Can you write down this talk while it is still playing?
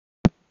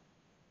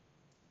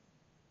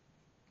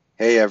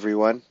Hey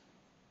everyone,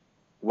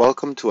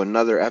 welcome to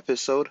another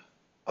episode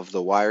of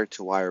the Wire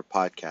to Wire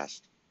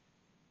podcast.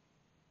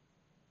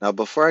 Now,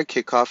 before I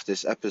kick off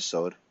this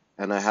episode,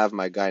 and I have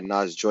my guy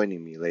Nas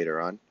joining me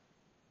later on,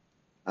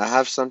 I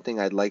have something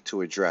I'd like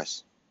to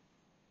address.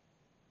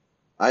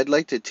 I'd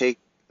like to take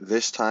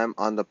this time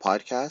on the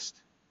podcast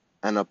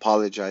and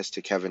apologize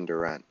to Kevin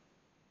Durant.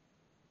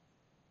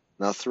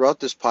 Now,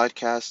 throughout this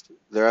podcast,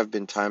 there have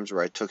been times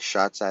where I took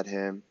shots at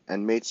him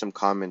and made some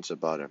comments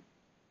about him.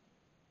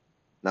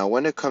 Now,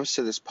 when it comes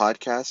to this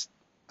podcast,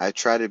 I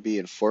try to be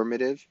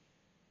informative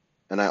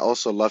and I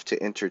also love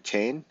to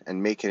entertain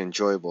and make it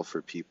enjoyable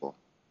for people.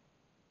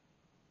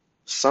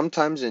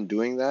 Sometimes in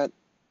doing that,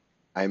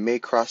 I may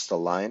cross the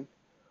line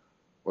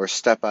or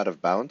step out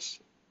of bounds,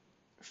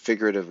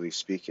 figuratively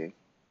speaking,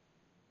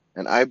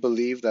 and I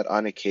believe that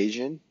on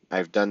occasion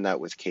I've done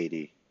that with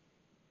KD.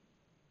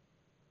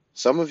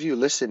 Some of you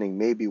listening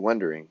may be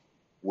wondering,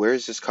 where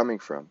is this coming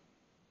from?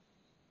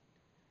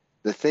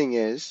 The thing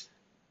is,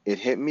 it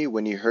hit me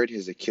when he hurt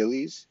his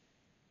Achilles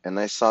and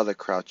I saw the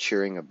crowd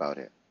cheering about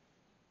it.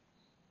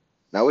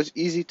 Now it's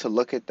easy to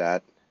look at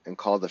that and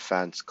call the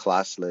fans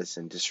classless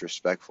and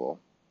disrespectful,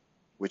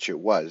 which it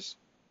was,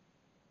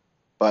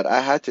 but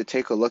I had to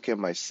take a look at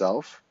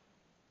myself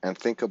and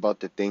think about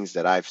the things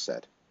that I've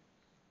said.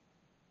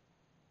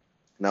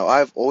 Now,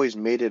 I've always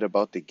made it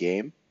about the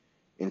game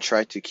and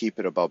tried to keep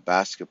it about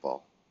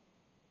basketball.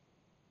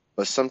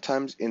 But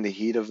sometimes in the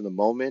heat of the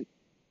moment,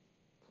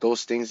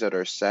 those things that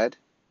are said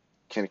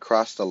can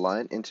cross the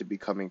line into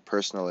becoming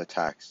personal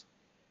attacks,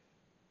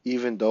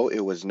 even though it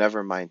was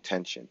never my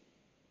intention.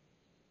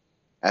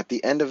 At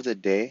the end of the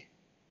day,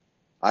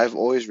 I've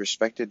always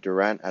respected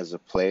Durant as a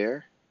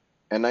player,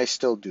 and I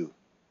still do.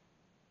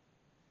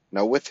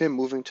 Now, with him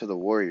moving to the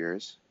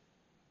Warriors,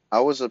 I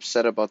was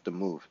upset about the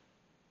move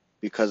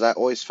because I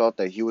always felt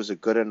that he was a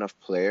good enough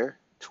player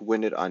to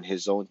win it on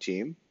his own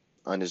team,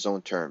 on his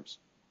own terms.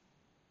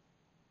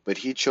 But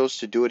he chose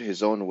to do it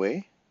his own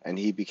way, and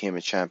he became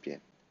a champion.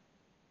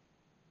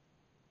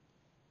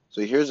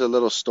 So here's a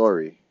little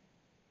story.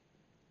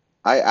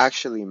 I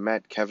actually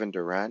met Kevin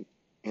Durant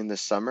in the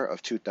summer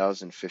of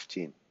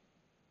 2015.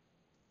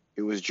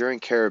 It was during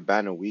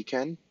Carabana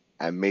weekend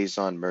at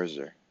Maison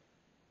Mercer.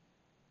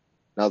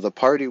 Now the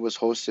party was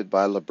hosted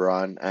by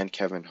LeBron and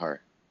Kevin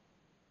Hart.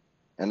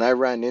 And I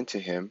ran into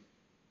him,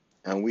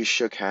 and we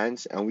shook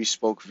hands, and we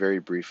spoke very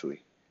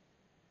briefly.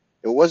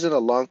 It wasn't a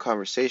long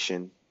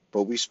conversation,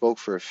 but we spoke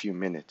for a few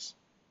minutes.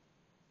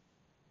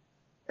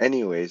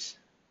 Anyways,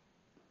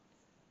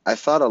 I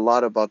thought a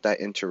lot about that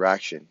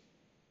interaction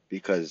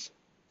because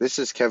this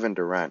is Kevin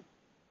Durant,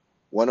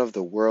 one of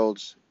the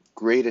world's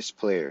greatest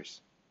players.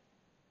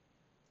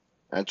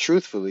 And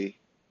truthfully,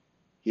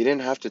 he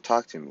didn't have to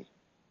talk to me.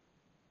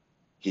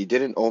 He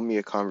didn't owe me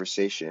a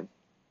conversation,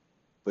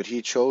 but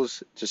he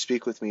chose to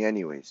speak with me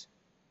anyways.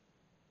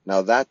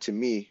 Now that to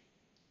me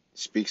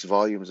speaks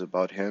volumes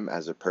about him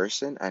as a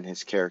person and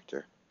his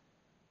character.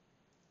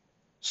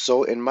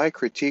 So in my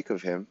critique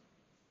of him,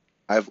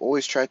 I've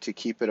always tried to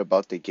keep it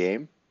about the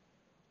game,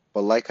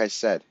 but like I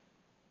said,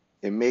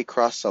 it may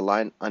cross the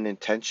line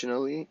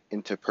unintentionally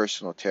into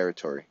personal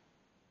territory.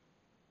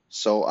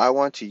 So I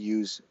want to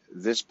use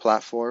this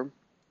platform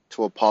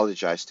to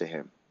apologize to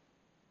him,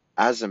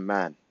 as a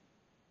man,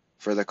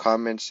 for the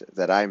comments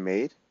that I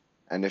made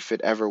and if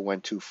it ever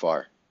went too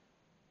far.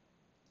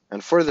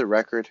 And for the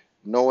record,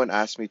 no one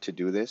asked me to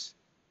do this.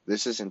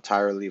 This is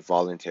entirely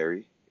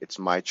voluntary. It's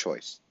my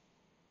choice.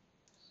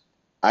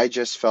 I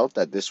just felt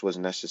that this was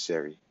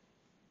necessary.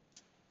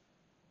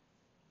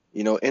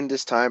 You know, in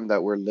this time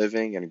that we're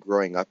living and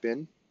growing up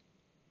in,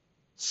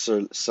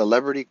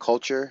 celebrity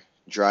culture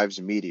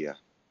drives media.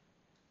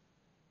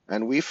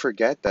 And we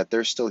forget that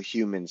they're still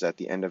humans at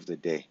the end of the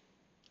day.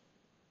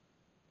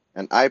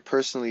 And I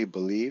personally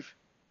believe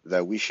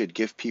that we should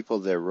give people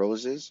their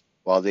roses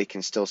while they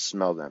can still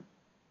smell them.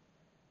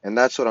 And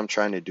that's what I'm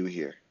trying to do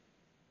here.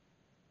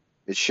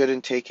 It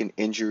shouldn't take an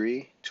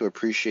injury to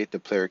appreciate the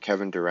player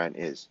Kevin Durant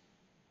is.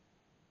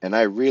 And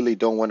I really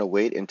don't want to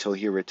wait until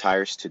he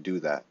retires to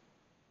do that.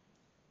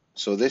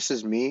 So this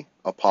is me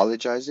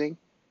apologizing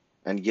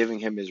and giving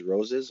him his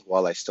roses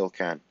while I still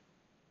can.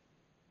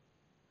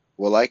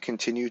 Will I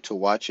continue to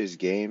watch his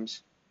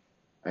games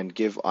and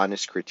give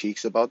honest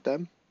critiques about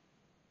them?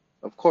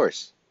 Of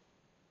course.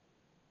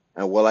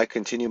 And will I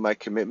continue my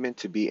commitment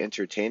to be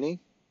entertaining?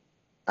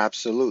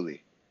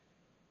 Absolutely.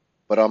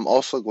 But I'm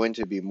also going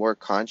to be more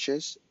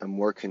conscious and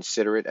more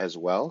considerate as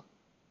well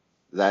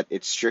that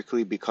it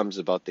strictly becomes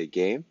about the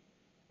game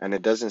and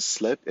it doesn't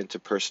slip into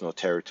personal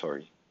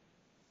territory.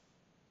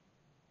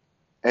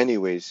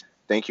 Anyways,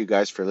 thank you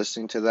guys for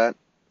listening to that.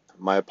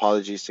 My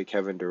apologies to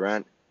Kevin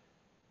Durant.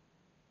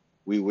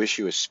 We wish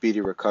you a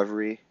speedy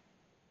recovery,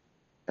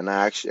 and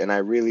I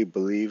really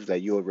believe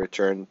that you'll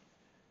return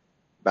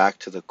back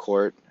to the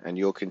court and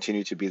you'll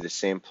continue to be the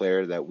same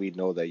player that we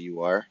know that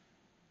you are.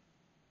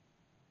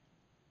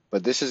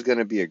 But this is going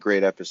to be a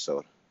great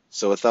episode.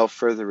 So without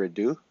further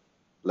ado,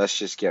 let's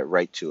just get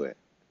right to it.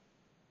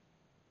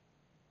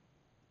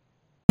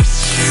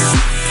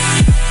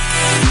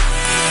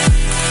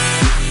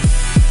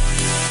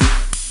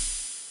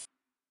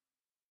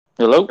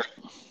 Hello.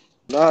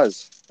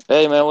 Naz,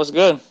 Hey man, what's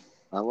good?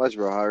 not much,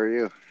 bro. How are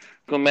you?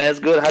 Good man, it's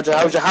good.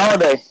 How was your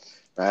holiday?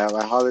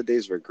 My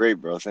holidays were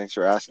great, bro. Thanks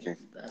for asking.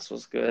 That's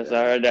what's good. It's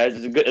all Yeah, right.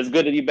 It's good. It's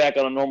good to be back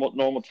on a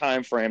normal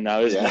time frame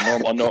now, isn't it?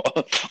 yeah,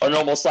 A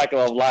normal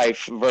cycle of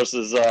life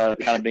versus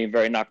kind of being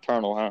very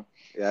nocturnal, huh?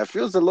 yeah. It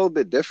feels a little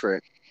bit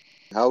different.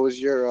 How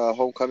was your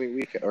homecoming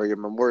weekend or your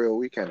Memorial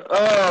weekend?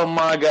 Oh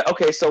my God.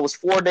 Okay, so it was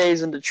 4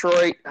 days in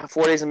Detroit,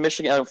 4 days in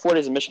Michigan, 4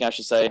 days in Michigan, I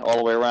should say, all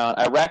the way around.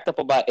 I racked up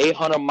about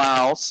 800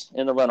 miles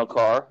in the rental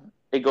car.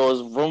 It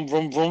goes vroom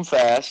vroom vroom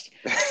fast,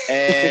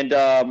 and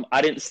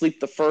I didn't sleep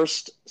the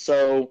first.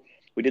 So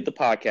we did the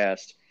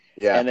podcast,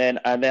 Yeah. and then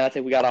I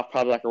think we got off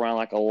probably like around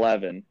like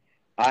 11.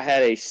 I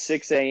had a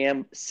 6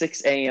 a.m.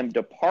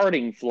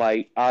 departing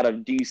flight out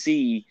of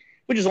DC,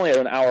 which is only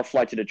an hour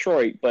flight to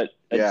Detroit, but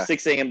at Yeah.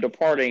 6 a.m.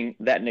 departing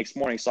that next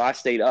morning. So I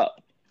stayed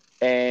up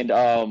and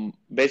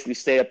basically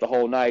stayed up the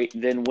whole night,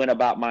 then went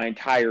about my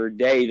entire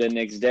day the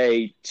next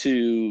day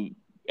to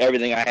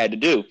everything I had to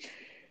do.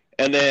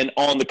 And then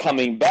on the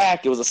coming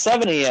back, it was a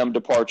 7 a.m.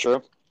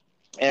 departure,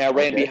 and I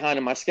ran Okay. behind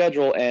in my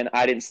schedule, and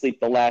I didn't sleep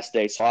the last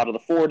day. So out of the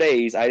 4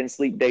 days, I didn't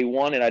sleep day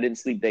one, and I didn't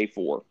sleep day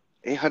four.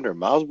 800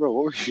 miles, bro.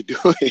 What were you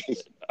doing?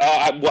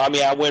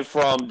 I went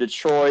from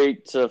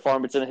Detroit to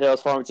Farmington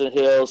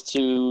Hills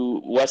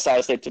to West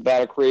Side State to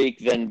Battle Creek,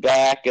 then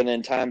back, and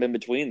then time in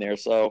between there.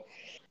 So,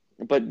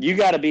 but you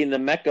got to be in the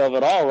mecca of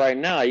it all right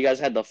now. You guys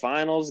had the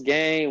finals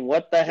game.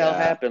 What the hell Yeah.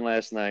 happened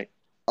last night?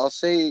 I'll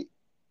say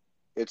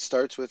it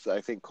starts with,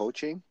 I think,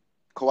 coaching.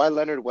 Kawhi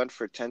Leonard went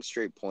for 10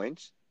 straight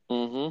points,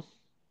 Mm-hmm.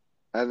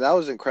 and that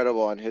was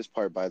incredible on his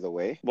part, by the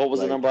way. What was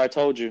the Like, number I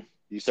told you?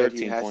 you said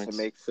he 13 has to points.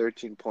 make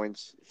 13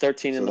 points.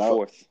 13 in So the that,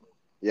 fourth.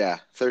 yeah,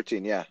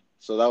 13, yeah.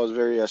 So that was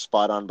very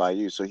spot on by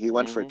you. So he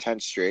went for Mm-hmm. 10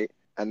 straight,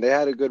 and they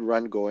had a good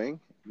run going.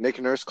 Nick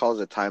Nurse calls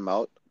a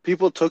timeout.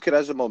 People took it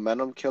as a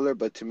momentum killer,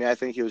 but to me, I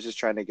think he was just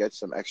trying to get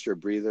some extra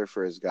breather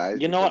for his guys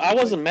You know what? because I he's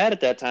like, wasn't mad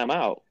at that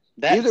timeout.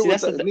 neither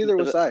was neither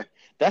was I.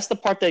 That's the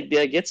part that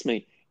gets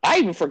me. I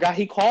even forgot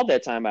he called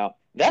that timeout.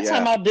 Yeah.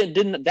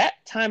 That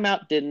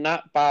timeout did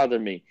not bother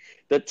me.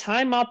 The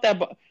timeout that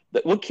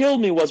what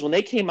killed me was when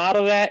they came out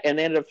of that and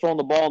they ended up throwing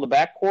the ball in the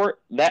backcourt.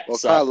 That Well,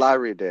 Kyle sucked.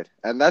 Lowry did,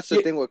 and that's the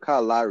Yeah, thing with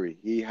Kyle Lowry.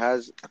 He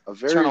has a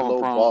very turnover low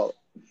prone. ball.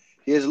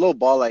 He has low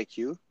ball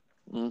IQ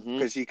Mm-hmm.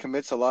 because he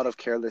commits a lot of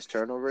careless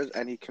turnovers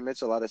and he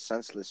commits a lot of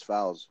senseless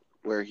fouls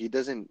where he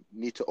doesn't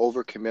need to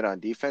overcommit on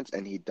defense,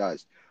 and he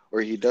does.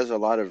 Or he does a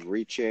lot of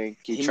reaching.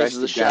 He He tries misses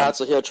to the jam. shot,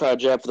 so he'll try to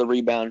jab for the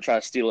rebound and try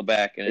to steal it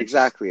back, and it just.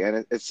 Exactly,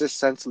 and it's just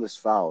senseless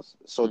fouls.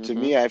 So to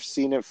Mm-hmm. me, I've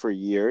seen it for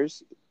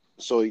years.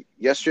 So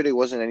yesterday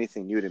wasn't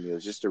anything new to me. It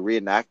was just a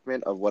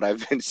reenactment of what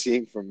I've been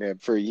seeing from him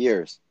for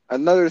years.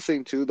 Another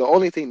thing too, the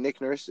only thing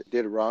Nick Nurse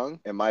did wrong,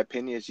 in my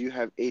opinion, is you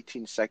have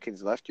 18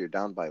 seconds left. You're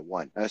down by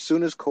one. As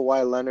soon as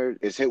Kawhi Leonard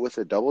is hit with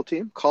a double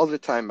team, call the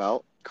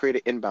timeout,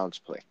 create an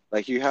inbounds play.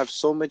 Like, you have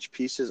so much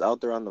pieces out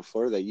there on the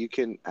floor that you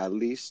can at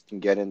least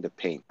get in the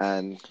paint.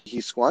 And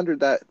he squandered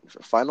that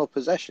final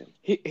possession.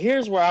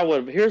 Here's where I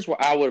would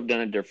have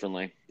done it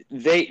differently.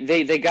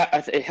 They got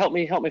help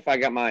me if I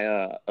got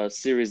my a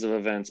series of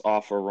events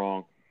off or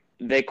wrong.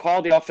 They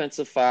called the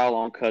offensive foul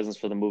on Cousins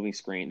for the moving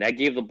screen. That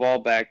gave the ball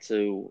back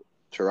to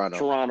Toronto.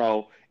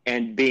 Toronto,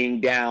 and being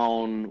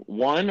down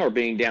one or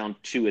being down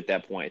two at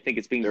that point. I think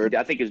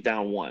it's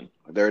down one.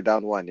 They're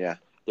down one, yeah.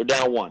 They're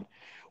down one.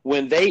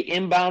 When they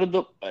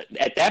inbounded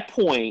at that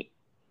point,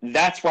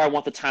 that's where I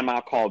want the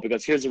timeout called,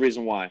 because here's the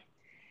reason why.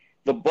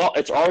 The ball,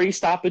 it's already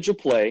stoppage of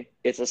play.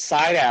 It's a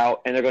side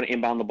out, and they're going to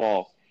inbound the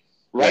ball.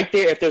 Right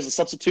there, if there's a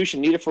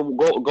substitution needed for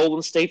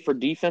Golden State for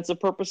defensive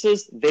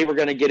purposes, they were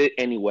going to get it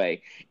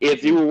anyway.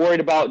 If you were worried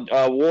about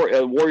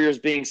Warriors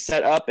being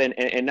set up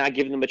and not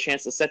giving them a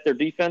chance to set their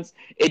defense,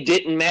 it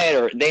didn't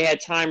matter. They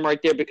had time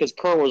right there because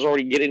Kerr was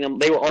already getting them.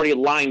 They were already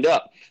lined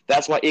up.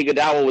 That's why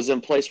Iguodala was in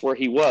place where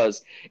he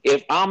was.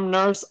 If I'm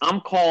Nurse, I'm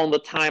calling the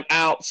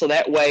timeout so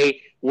that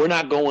way we're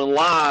not going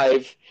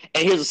live.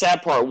 And here's the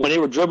sad part. When they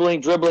were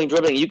dribbling,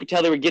 you could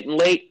tell they were getting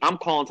late, I'm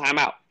calling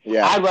timeout.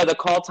 Yeah. I'd rather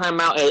call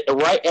timeout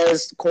right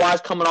as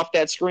Kawhi's coming off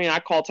that screen. I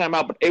call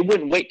timeout, but it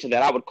wouldn't wait to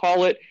that. I would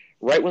call it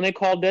right when they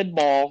called dead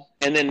ball,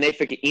 and then they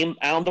could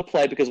inbound the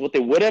play, because what they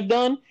would have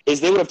done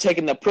is they would have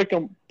taken the pick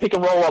and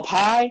roll up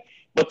high,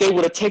 but they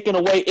would have taken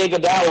away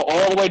Iguodala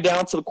all the way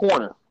down to the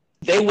corner.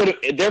 They would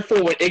have,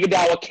 therefore, when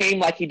Iguodala came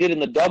like he did in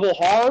the double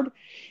hard,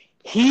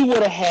 he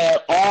would have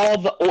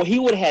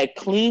had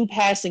clean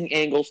passing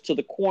angles to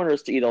the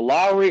corners to either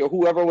Lowry or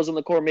whoever was in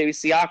the corner, maybe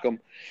Siakam.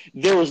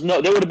 There would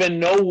have been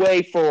no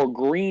way for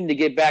Green to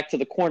get back to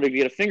the corner to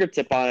get a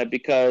fingertip on it,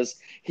 because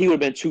he would have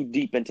been too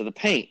deep into the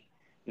paint.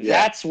 Yeah.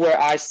 That's where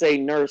I say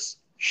Nurse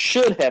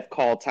should have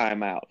called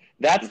timeout.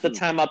 That's the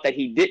timeout that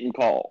he didn't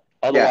call.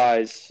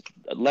 Otherwise,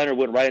 Leonard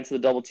went right into the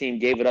double team,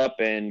 gave it up,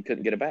 and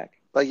couldn't get it back.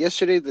 Like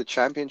yesterday, the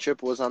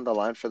championship was on the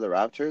line for the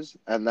Raptors,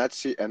 and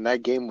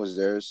that game was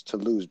theirs to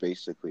lose,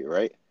 basically,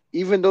 right?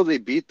 Even though they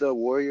beat the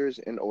Warriors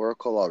in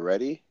Oracle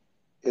already,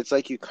 it's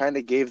like you kind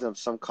of gave them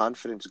some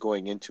confidence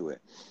going into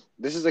it,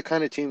 this is the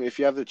kind of team, if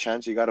you have the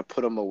chance, you got to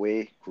put them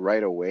away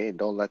right away and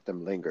don't let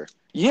them linger.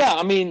 Yeah,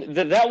 I mean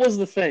that was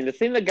the thing. The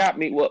thing that got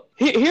me. Well,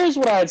 here's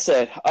what I had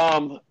said.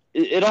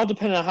 It all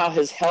depended on how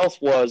his health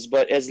was,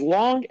 but as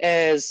long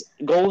as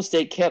Golden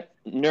State kept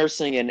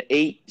nursing an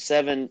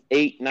 8-7,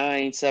 8-9,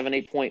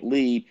 7-8 point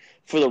lead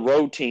for the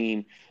road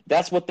team,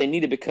 that's what they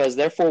needed, because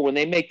therefore when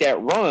they make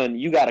that run,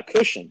 you got a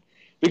cushion.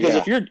 Because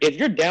Yeah. if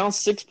you're down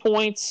 6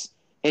 points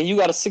and you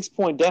got a 6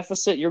 point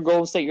deficit, you're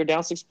Golden State, you're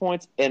down 6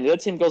 points, and the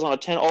other team goes on a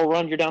 10-0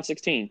 run, you're down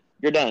 16.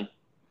 You're done.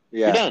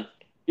 You're Yeah. done.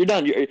 You're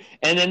done.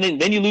 And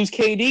then you lose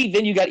KD,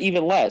 then you got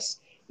even less.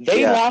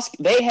 They Yeah. lost.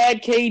 They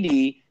had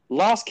KD,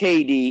 lost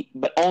KD,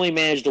 but only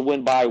managed to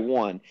win by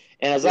one.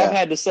 And as I've Yeah.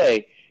 had to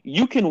say,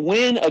 you can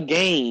win a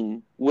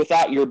game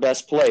without your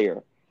best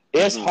player.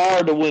 It's Mhm.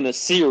 hard to win a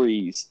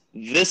series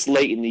this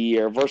late in the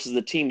year versus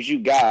the teams you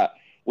got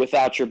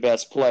without your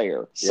best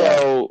player.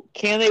 So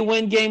can they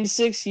win Game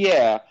 6?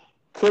 Yeah.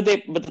 Could they?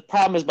 But the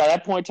problem is, by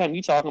that point in time,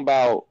 you're talking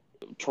about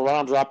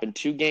Toronto dropping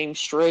 2 games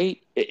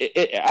straight.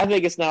 I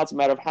think it's a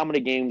matter of how many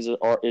games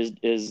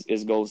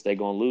is Golden State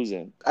going to lose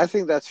in. I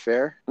think that's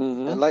fair.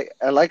 Mm-hmm.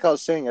 And like I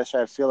was saying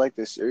yesterday, I feel like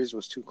this series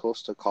was too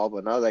close to call.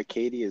 But now that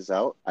KD is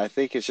out, I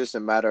think it's just a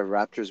matter of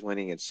Raptors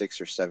winning in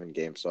 6 or 7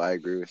 games. So I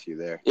agree with you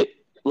there.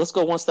 Let's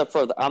go one step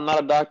further. I'm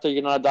not a doctor.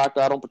 You're not a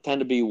doctor. I don't pretend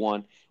to be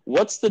one.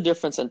 What's the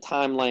difference in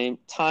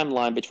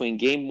timeline between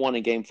Game 1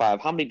 and Game 5?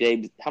 How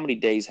many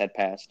days had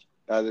passed?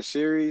 The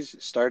series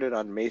started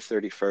on May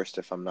 31st,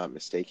 if I'm not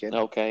mistaken.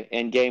 Okay,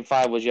 and Game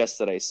 5 was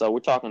yesterday, so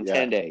we're talking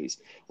 10 days.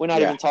 We're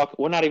not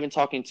even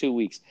talking 2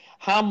 weeks.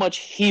 How much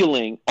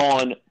healing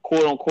on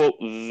quote unquote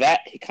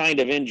that kind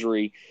of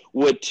injury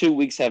would 2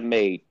 weeks have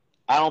made?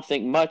 I don't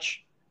think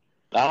much.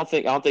 I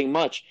don't think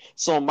much.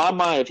 So in my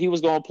mind, if he was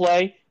going to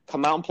play,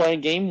 come out and play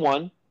in Game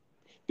 1.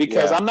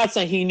 Because I'm not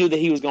saying he knew that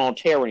he was going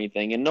to tear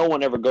anything, and no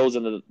one ever goes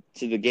into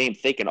the game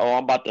thinking, "Oh,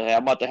 I'm about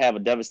to have a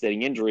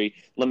devastating injury.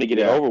 Let me get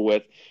it over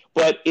with."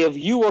 But if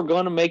you are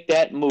going to make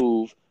that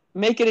move,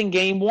 make it in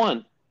Game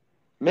 1.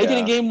 Make it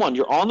in Game 1.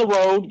 You're on the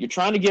road. You're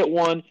trying to get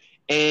one,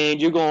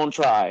 and you're going to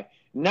try.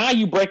 Now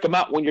you break him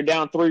out when you're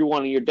down 3-1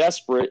 and you're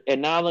desperate,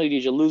 and not only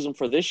did you lose him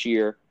for this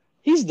year,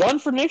 he's done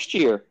for next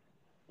year.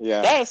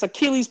 Yeah, that's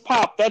Achilles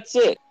pop. That's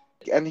it.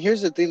 And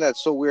here's the thing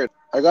that's so weird.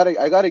 I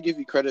gotta give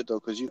you credit though,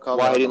 because you called.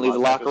 Why he didn't leave the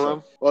locker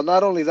room? Well,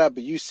 not only that,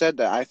 but you said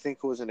that I think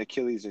it was an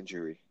Achilles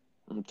injury.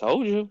 I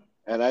told you.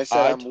 And I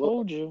said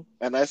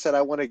And I said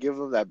I want to give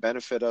him that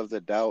benefit of the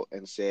doubt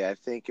and say I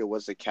think it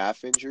was a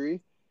calf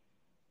injury.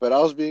 But I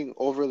was being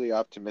overly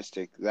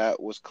optimistic.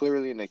 That was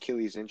clearly an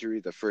Achilles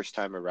injury the first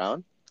time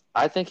around.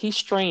 I think he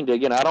strained it.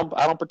 Again, I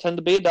don't pretend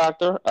to be a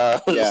doctor.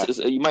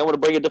 You might want to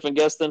bring a different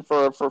guest in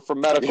for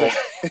medical. Yeah.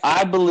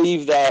 I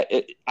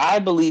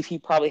believe he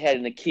probably had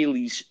an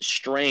Achilles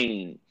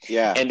strain.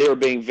 Yeah. And they were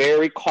being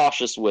very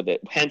cautious with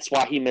it. Hence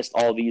why he missed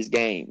all these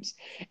games.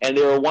 And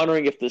they were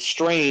wondering if the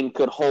strain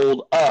could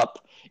hold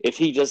up if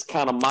he just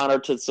kind of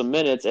monitored some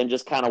minutes and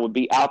just kind of would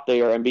be out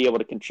there and be able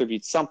to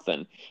contribute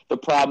something. The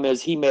problem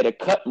is he made a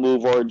cut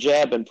move or a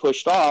jab and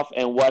pushed off,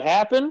 and what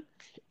happened?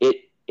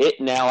 It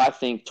now, I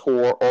think,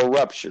 tore or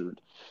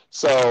ruptured.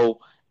 So,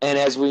 and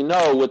as we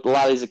know, with a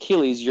lot of these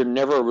Achilles, you're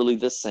never really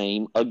the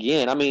same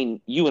again. I mean,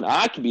 you and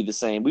I could be the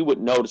same. We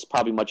wouldn't notice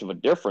probably much of a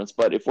difference.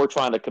 But if we're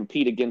trying to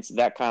compete against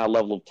that kind of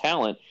level of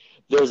talent,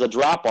 there's a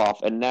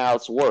drop-off, and now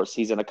it's worse.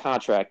 He's in a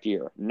contract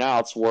year. Now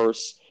it's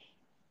worse.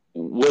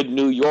 Would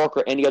New York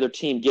or any other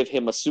team give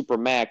him a super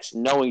max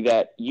knowing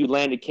that you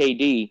landed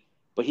KD,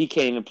 but he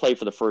can't even play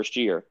for the first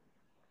year?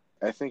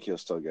 I think he'll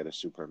still get a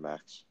super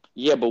max.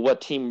 Yeah, but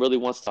what team really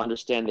wants to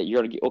understand that you're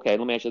going to get – okay,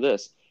 let me ask you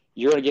this.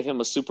 You're going to give him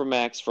a super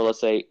max for,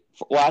 let's say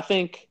 – I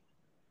think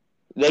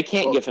they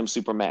can't give him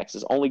super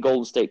maxes. Only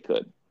Golden State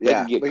could. They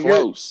can get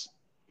close.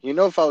 You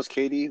know, if I was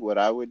KD, what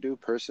I would do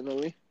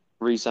personally?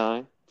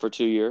 Resign for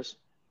 2 years?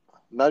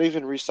 Not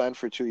even resign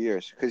for 2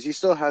 years, because he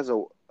still has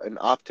an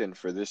opt-in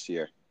for this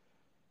year.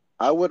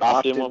 I would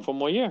opt in one for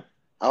more year.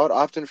 I would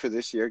opt in for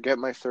this year, get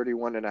my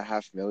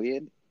 $31.5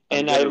 million,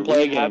 and not even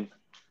play a game.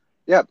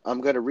 Yeah, I'm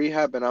going to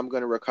rehab and I'm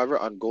going to recover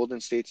on Golden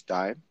State's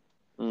dime.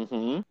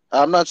 Mm-hmm.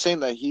 I'm not saying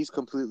that he's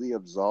completely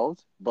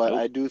absolved, but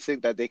I do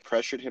think that they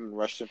pressured him and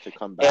rushed him to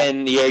come back.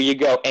 And there you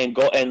go. And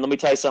let me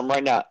tell you something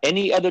right now.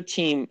 Any other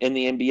team in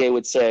the NBA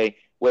would say,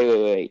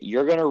 wait.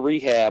 You're going to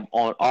rehab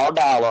on our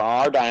dollar, on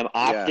our dime,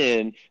 opt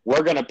in.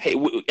 We're going to pay.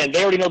 And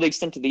they already know the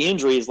extent of the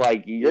injury. Is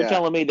like, you're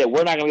telling me that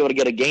we're not going to be able to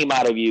get a game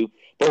out of you,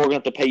 but we're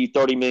going to have to pay you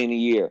 $30 million a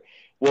year.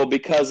 Well,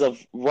 because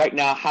of right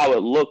now how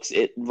it looks,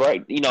 he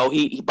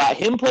by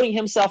him putting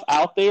himself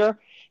out there,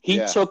 he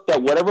took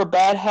that whatever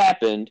bad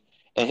happened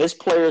and his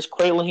players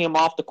cradling him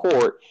off the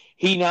court,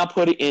 he now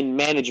put it in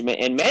management,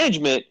 and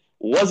management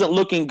wasn't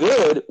looking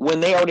good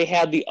when they already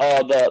had the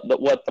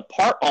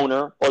part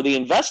owner or the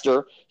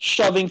investor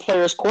shoving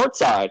players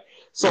courtside.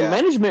 So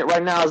management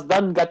right now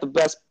doesn't got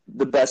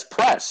the best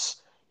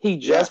press. He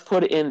just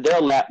put it in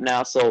their lap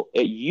now, so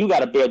you got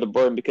to bear the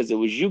burden because it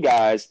was you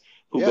guys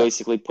who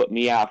basically put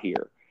me out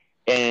here.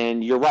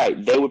 And you're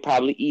right. They would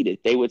probably eat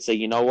it. They would say,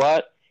 you know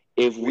what?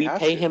 If we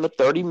pay him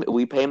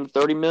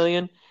 $30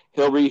 million,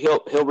 He'll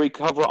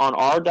recover on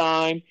our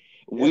dime.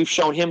 Yep. We've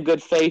shown him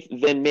good faith.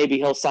 Then maybe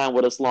he'll sign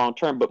with us long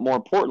term. But more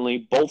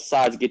importantly, both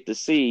sides get to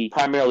see,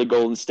 primarily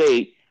Golden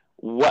State,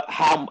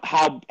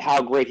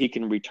 how great he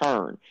can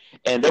return.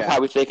 And they're Yeah.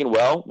 probably thinking,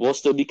 well, we'll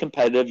still be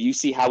competitive. You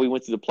see how we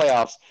went through the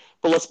playoffs.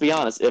 But let's be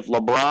honest, if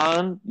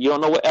LeBron, you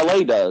don't know what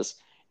LA does.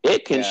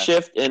 It can Yeah.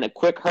 shift in a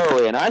quick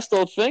hurry. And I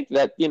still think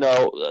that,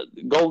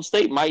 Golden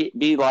State might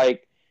be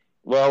like,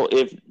 well,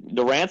 if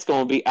Durant's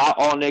going to be out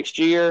all next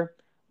year,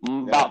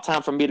 Yeah. about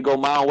time for me to go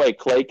my own way.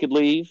 Clay could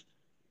leave.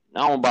 I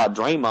don't know about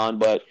Draymond,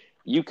 but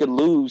you could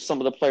lose some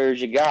of the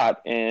players you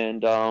got,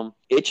 and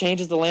it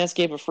changes the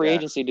landscape of free Yeah.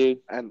 agency, dude.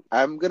 And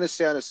I'm gonna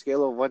say on a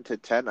scale of 1 to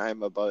 10,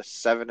 I'm about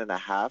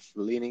 7.5,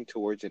 leaning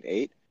towards an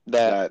 8.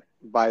 That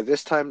by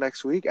this time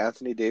next week,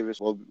 Anthony Davis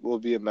will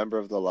be a member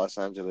of the Los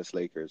Angeles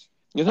Lakers.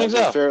 You think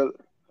so?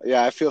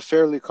 Yeah, I feel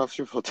fairly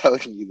comfortable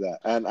telling you that.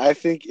 And I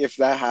think if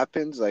that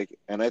happens,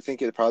 and I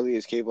think it probably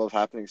is capable of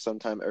happening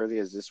sometime early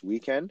as this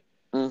weekend,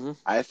 Mm-hmm.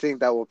 I think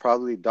that will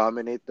probably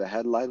dominate the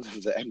headlines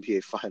of the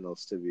NBA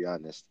Finals, to be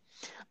honest.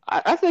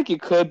 I think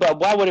it could, but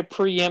why would it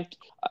preempt?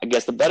 I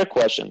guess the better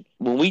question,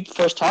 when we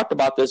first talked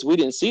about this, we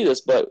didn't see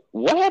this, but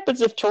what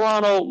happens if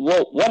Toronto,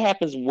 what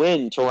happens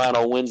when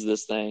Toronto wins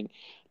this thing?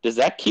 Does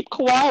that keep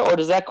Kawhi, or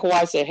does that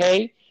Kawhi say,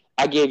 hey,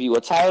 I gave you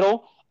a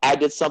title, I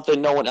did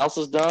something no one else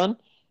has done,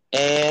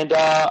 and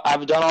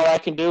I've done all I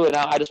can do, and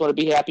now I just want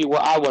to be happy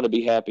where I want to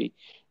be happy?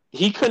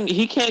 He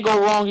can't go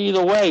wrong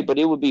either way, but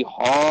it would be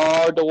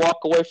hard to walk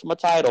away from a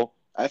title.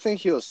 I think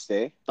he'll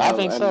stay. I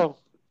think so.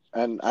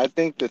 And I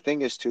think the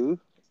thing is too,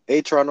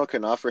 Toronto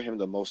can offer him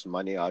the most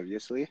money,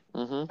 obviously,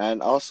 Mm-hmm.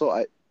 and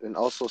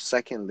also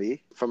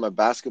secondly, from a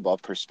basketball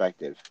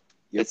perspective,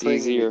 It's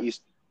easier.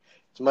 It's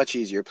much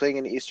easier. You're playing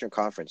in the Eastern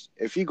Conference.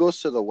 If he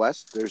goes to the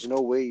West, there's no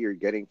way you're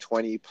getting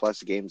 20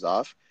 plus games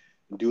off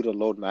due to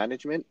load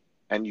management,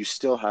 and you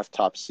still have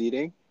top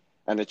seeding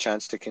and a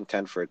chance to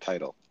contend for a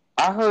title.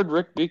 I heard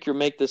Rick Bucher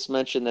make this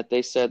mention that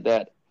they said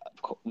that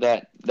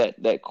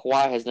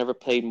Kawhi has never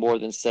played more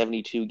than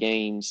 72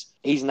 games.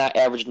 He's not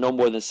averaged no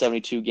more than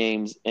 72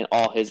 games in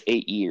all his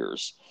 8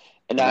 years.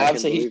 And now I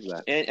can believe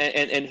that.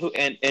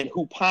 And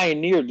who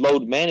pioneered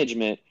load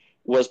management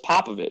was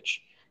Popovich.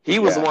 He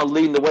was the one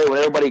leading the way when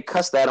everybody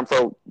cussed at him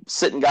for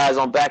sitting guys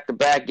on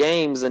back-to-back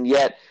games, and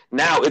yet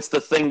now it's the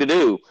thing to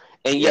do.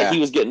 And yet he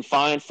was getting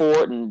fined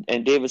for it, and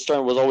David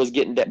Stern was always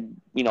getting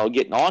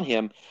on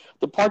him.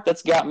 The part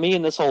that's got me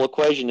in this whole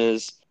equation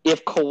is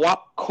if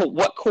what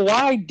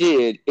Kawhi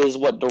did is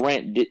what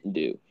Durant didn't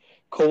do.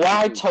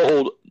 Kawhi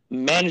told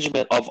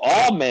management of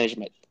all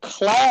management,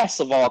 class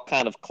of all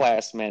kind of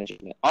class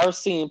management,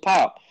 RC and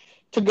Pop,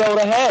 to go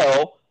to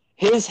hell.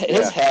 His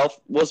health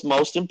was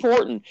most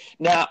important.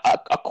 Now,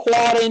 a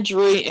quad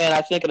injury and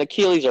I think an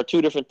Achilles are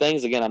two different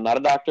things. Again, I'm not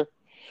a doctor.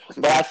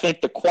 But I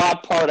think the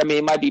quad part,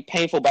 it might be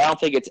painful, but I don't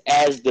think it's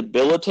as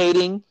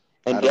debilitating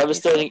and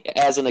devastating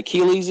as an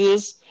Achilles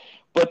is.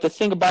 But the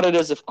thing about it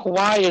is if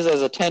Kawhi is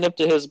as attentive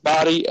to his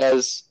body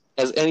as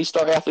any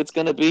star athlete's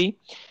going to be,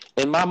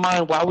 in my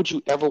mind, why would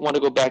you ever want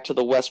to go back to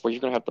the West where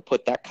you're going to have to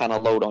put that kind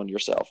of load on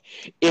yourself?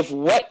 If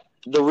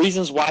the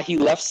reasons why he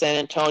left San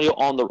Antonio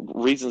on the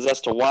reasons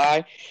as to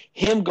why,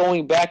 him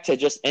going back to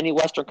just any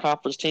Western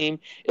Conference team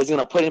is going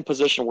to put him in a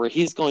position where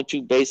he's going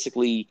to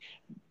basically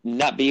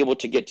not be able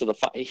to get to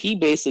he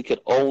basically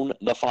could own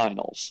the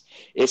finals,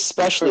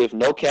 especially if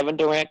no Kevin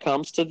Durant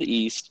comes to the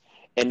East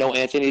and no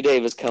Anthony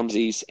Davis comes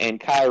east, and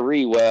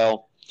Kyrie,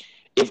 well,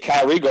 if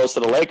Kyrie goes to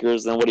the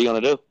Lakers, then what are you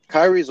going to do?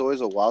 Kyrie's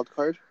always a wild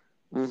card.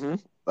 Mm-hmm.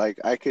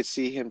 I could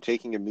see him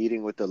taking a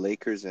meeting with the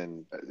Lakers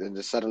and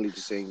just suddenly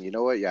just saying, you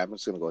know what, yeah, I'm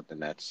just going to go with the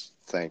Nets.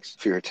 Thanks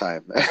for your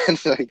time.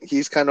 And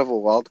he's kind of a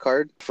wild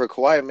card. For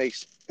Kawhi,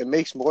 it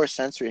makes more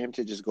sense for him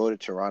to just go to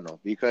Toronto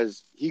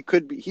because he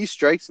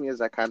strikes me as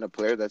that kind of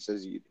player that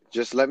says,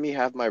 just let me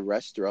have my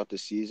rest throughout the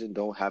season.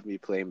 Don't have me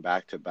playing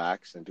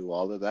back-to-backs and do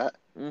all of that.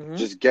 Mm-hmm.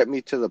 Just get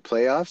me to the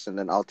playoffs, and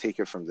then I'll take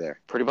it from there.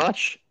 Pretty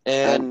much.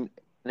 And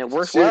it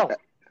works well.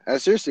 And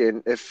seriously,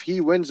 and if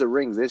he wins a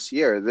ring this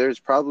year, there's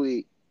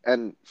probably –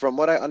 and from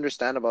what I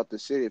understand about the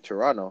city of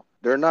Toronto,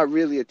 they're not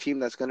really a team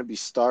that's going to be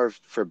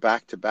starved for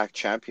back-to-back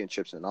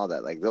championships and all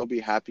that. They'll be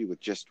happy with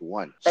just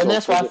one. And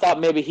that's why I thought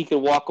maybe he could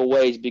walk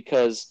away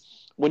because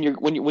when you're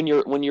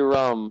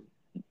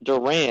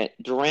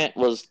Durant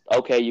was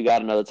okay. You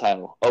got another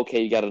title.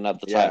 Okay, you got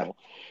another title.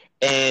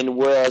 And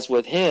whereas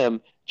with him,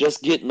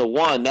 just getting the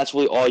one, that's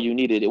really all you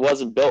needed. It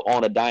wasn't built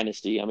on a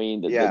dynasty.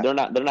 They're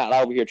not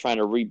over here trying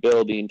to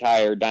rebuild the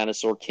entire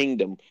dinosaur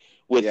kingdom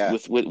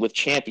with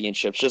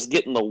championships. Just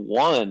getting the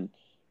one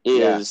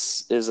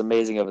is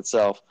amazing of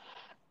itself.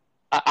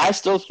 I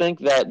still think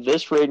that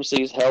this free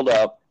agency is held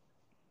up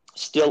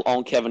still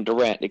on Kevin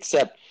Durant,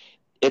 except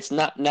it's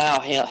not now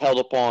held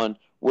up on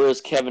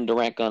where's Kevin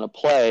Durant going to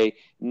play.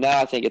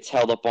 Now I think it's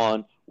held up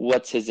on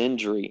what's his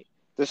injury.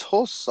 This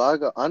whole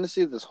saga,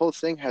 honestly, this whole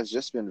thing has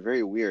just been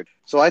very weird.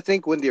 So I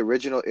think when the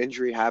original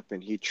injury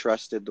happened, he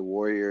trusted the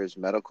Warriors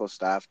medical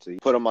staff to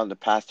put him on the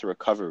path to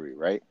recovery,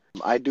 right?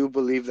 I do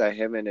believe that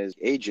him and his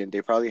agent,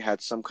 they probably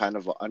had some kind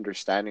of a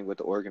understanding with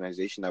the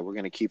organization that we're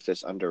going to keep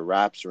this under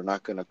wraps. We're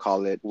not going to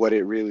call it what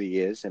it really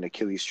is, an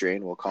Achilles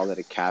strain. We'll call it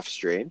a calf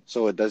strain.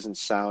 So it doesn't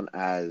sound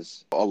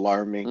as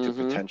alarming to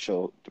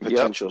potential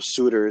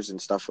suitors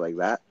and stuff like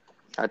that.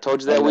 I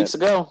told you that weeks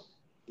ago.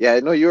 Yeah,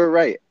 no, you were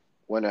right.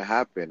 When it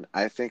happened,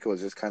 I think it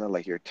was just kind of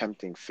like you're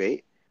tempting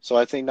fate. So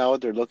I think now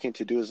what they're looking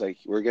to do is like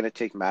we're gonna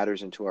take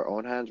matters into our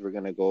own hands. We're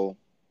gonna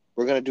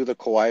do the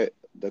Kawhi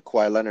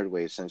Leonard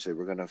way essentially.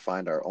 We're gonna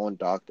find our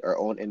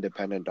own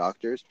independent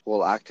doctors who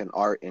will act in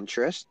our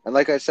interest. And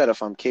like I said,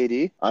 if I'm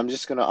KD, I'm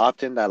just gonna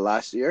opt in that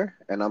last year,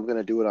 and I'm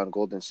gonna do it on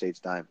Golden State's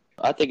dime.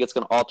 I think it's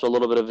going to alter a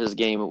little bit of his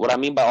game. What I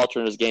mean by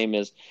altering his game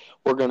is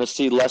we're going to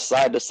see less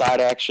side-to-side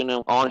action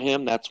on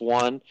him. That's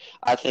one.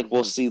 I think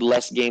we'll see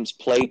less games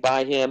played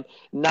by him,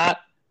 not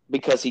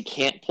because he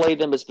can't play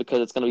them, it's because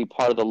it's going to be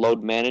part of the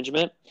load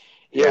management.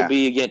 He'll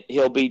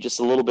be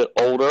just a little bit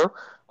older.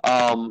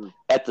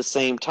 At the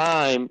same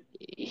time,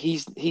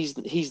 he's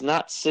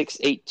not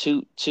 6'8",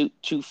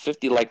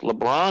 250 like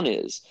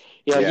LeBron is.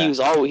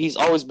 He's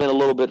always been a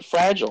little bit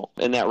fragile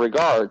in that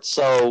regard.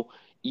 So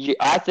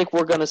I think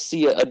we're going to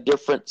see a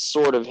different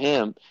sort of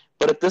him.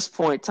 But at this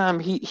point in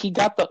time, he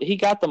got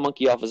the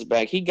monkey off his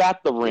back. He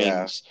got the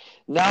rings.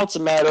 Yeah. Now it's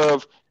a matter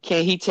of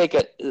can he take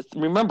a –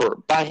 remember,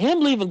 by him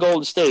leaving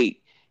Golden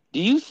State, do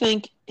you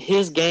think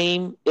his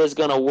game is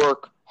going to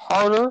work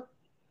harder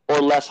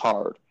or less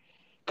hard?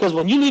 Because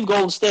when you leave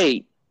Golden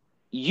State,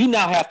 you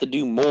now have to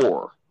do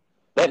more.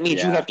 That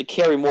means you have to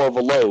carry more of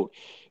a load.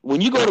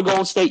 When you go to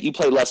Golden State, you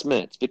play less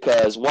minutes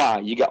because why?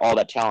 You got all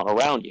that talent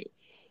around you.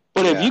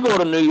 But if you go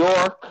to New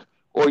York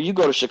or you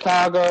go to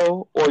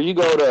Chicago or you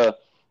go to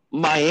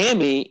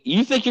Miami,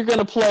 you think you're going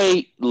to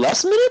play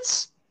less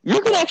minutes? You're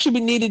going to actually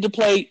be needed to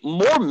play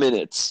more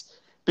minutes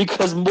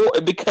because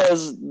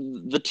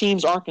the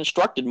teams aren't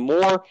constructed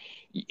more.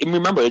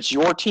 Remember, it's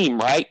your team,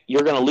 right?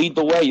 You're going to lead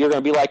the way. You're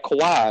going to be like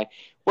Kawhi.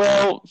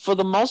 Well, for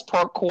the most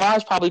part,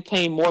 Kawhi's probably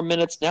playing more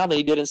minutes now than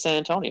he did in San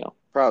Antonio.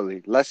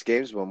 Probably. Less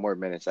games, but more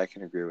minutes. I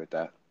can agree with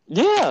that.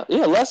 Yeah,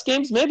 less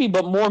games maybe,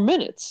 but more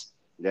minutes.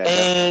 Yeah,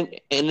 and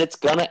it's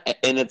gonna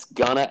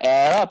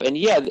add up. And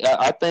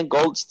I think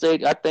Golden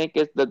State. I think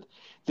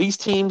these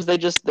teams they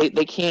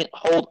can't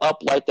hold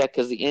up like that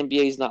because the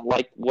NBA is not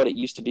like what it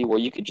used to be, where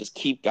you could just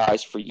keep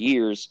guys for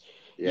years.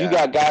 Yeah. You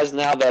got guys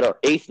now that are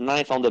 8th,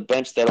 9th on the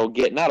bench that'll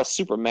get not a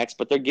super max,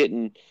 but they're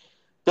getting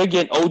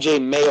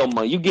OJ Mayo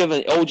money. You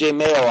giving OJ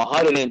Mayo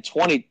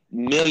 $120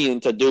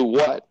 million to do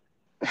what?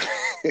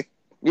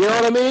 You know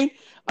what I mean?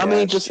 I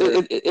mean, just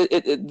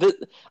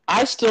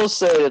I still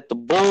say that the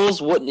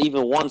Bulls wouldn't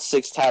even won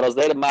 6 titles.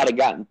 They might have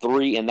gotten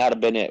 3, and that'd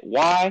have been it.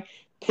 Why?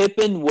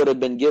 Pippen would have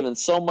been given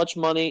so much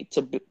money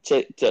to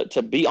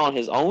be on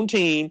his own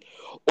team,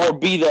 or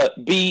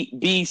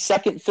be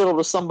second fiddle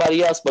to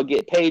somebody else, but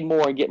get paid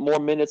more and get more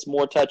minutes,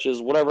 more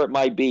touches, whatever it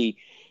might be.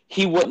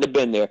 He wouldn't have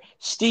been there.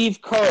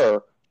 Steve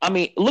Kerr. I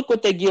mean, look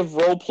what they give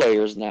role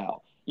players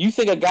now. You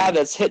think a guy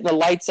that's hitting the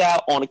lights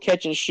out on a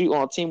catch and shoot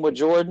on a team with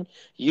Jordan,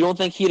 you don't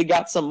think he'd have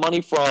got some money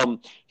from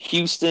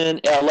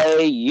Houston,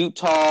 L.A.,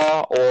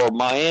 Utah, or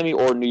Miami,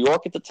 or New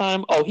York at the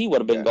time? Oh, he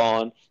would have been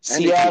gone.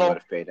 Seattle. Would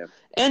have paid him.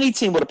 Any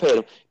team would have paid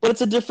him. But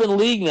it's a different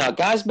league now.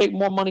 Guys make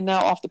more money now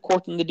off the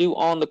court than they do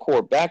on the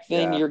court. Back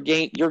then, your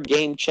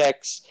game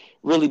checks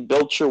really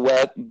built your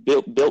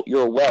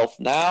wealth.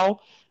 Now,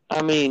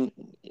 I mean,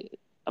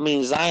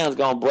 Zion's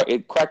gonna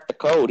crack the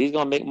code. He's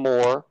gonna make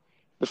more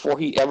before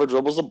he ever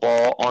dribbles a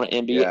ball on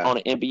an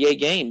NBA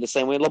game, the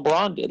same way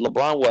LeBron did.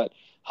 LeBron, what,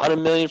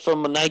 $100 million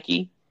from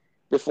Nike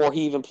before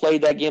he even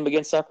played that game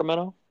against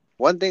Sacramento?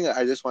 One thing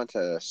I just want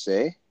to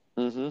say,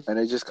 and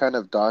it just kind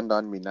of dawned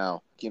on me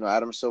now.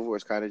 Adam Silver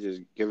was kind of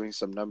just giving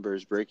some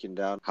numbers, breaking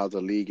down how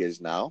the league is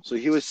now. So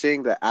he was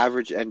saying the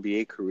average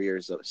NBA career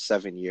is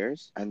 7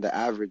 years, and the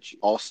average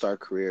All-Star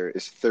career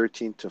is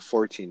 13 to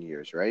 14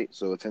 years, right?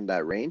 So it's in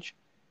that range.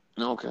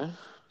 Okay.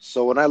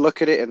 So when I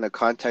look at it in the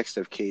context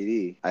of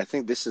KD, I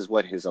think this is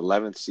what this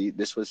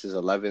was his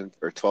 11th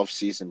or 12th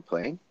season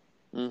playing.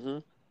 Mm-hmm.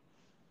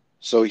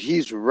 So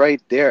he's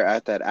right there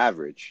at that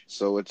average.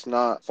 So it's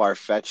not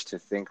far-fetched to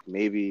think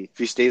maybe if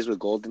he stays with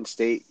Golden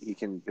State,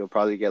 he'll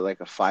probably get like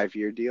a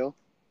 5-year deal.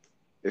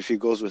 If he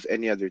goes with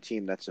any other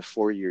team, that's a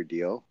 4-year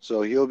deal.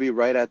 So he'll be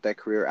right at that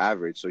career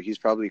average. So he's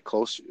probably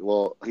close.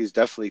 Well, he's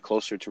definitely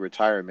closer to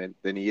retirement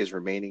than he is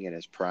remaining in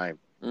his prime.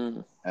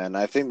 Mm. And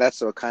I think that's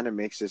what kind of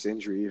makes this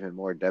injury even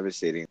more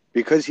devastating.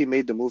 Because he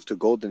made the move to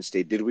Golden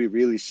State, did we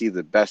really see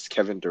the best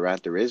Kevin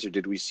Durant there is, or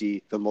did we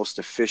see the most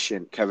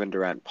efficient Kevin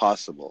Durant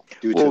possible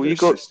due to their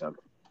system?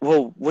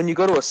 Well, when you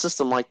go to a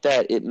system like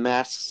that, it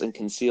masks and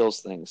conceals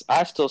things.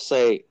 I still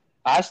say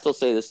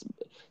this.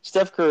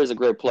 Steph Curry is a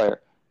great player.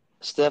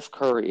 Steph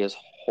Curry is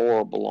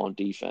horrible on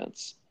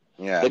defense.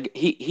 Yeah.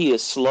 He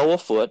is slow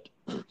of foot.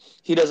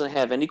 He doesn't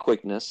have any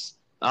quickness.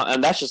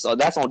 And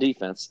that's on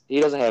defense. He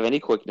doesn't have any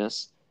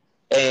quickness.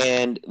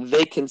 and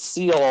they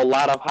conceal a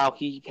lot of how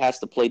he has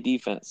to play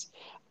defense.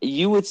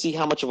 You would see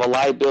how much of a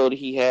liability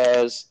he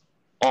has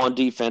on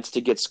defense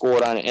to get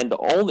scored on it. And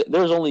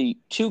there's only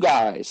two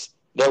guys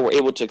that were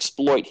able to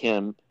exploit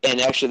him,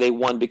 and actually they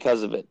won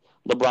because of it.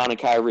 LeBron and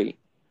Kyrie.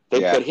 They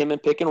put him in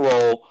pick and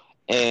roll,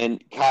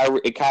 and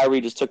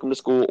Kyrie just took him to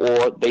school,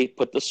 or they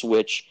put the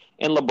switch,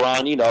 and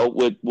LeBron,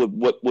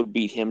 would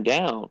beat him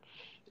down.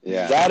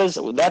 Yeah.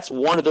 That's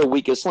one of their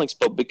weakest links,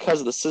 but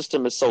because the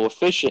system is so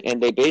efficient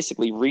and they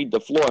basically read the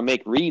floor and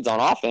make reads on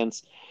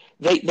offense,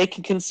 they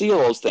can conceal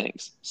those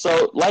things.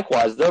 So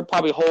likewise, there are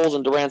probably holes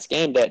in Durant's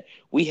game that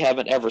we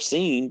haven't ever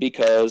seen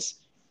because,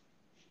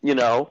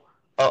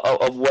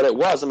 of what it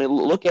was. I mean,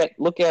 look at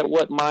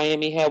what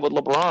Miami had with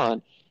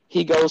LeBron.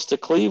 He goes to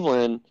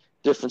Cleveland,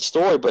 different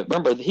story, but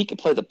remember, he could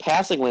play the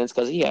passing lanes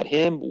because he had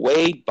him,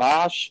 Wade,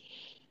 Bosh.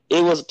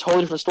 It was a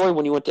totally different story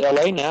when you went to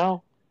LA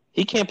now.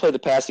 He can't play the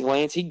passing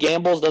lanes. He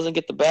gambles, doesn't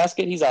get the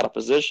basket. He's out of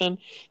position.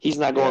 He's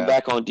not going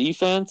back on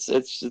defense.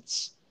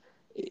 It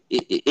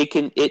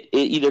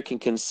either can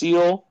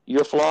conceal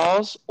your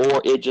flaws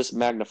or it just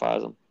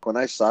magnifies them. When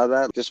I saw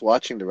that, just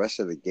watching the rest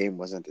of the game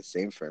wasn't the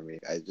same for me.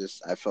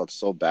 I felt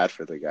so bad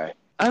for the guy.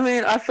 I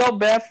mean, I felt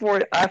bad for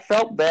it. I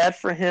felt bad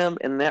for him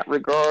in that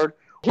regard.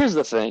 Here's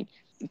the thing: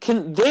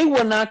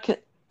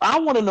 I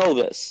want to know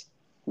this.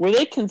 Were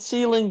they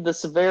concealing the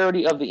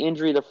severity of the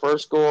injury the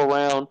first go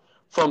around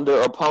from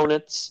their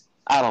opponents?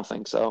 I don't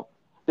think so.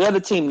 The other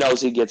team knows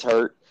he gets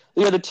hurt.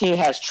 The other team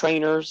has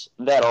trainers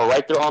that are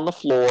right there on the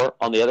floor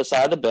on the other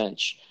side of the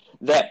bench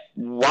that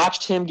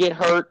watched him get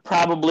hurt,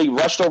 probably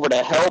rushed over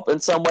to help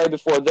in some way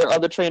before their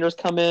other trainers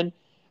come in.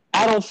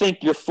 I don't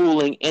think you're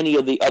fooling any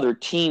of the other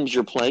teams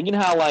you're playing. You know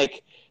how,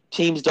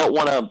 teams don't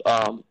want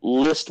to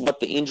list what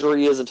the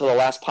injury is until the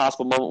last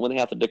possible moment when they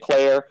have to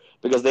declare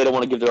because they don't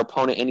want to give their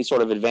opponent any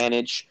sort of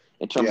advantage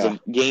in terms of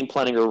game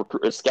planning or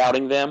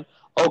scouting them?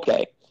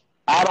 Okay.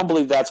 I don't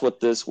believe that's what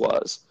this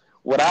was.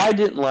 What I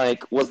didn't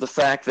like was the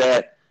fact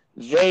that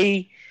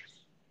they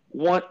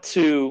want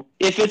to,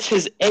 if it's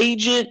his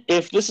agent,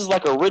 if this is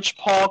like a Rich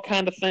Paul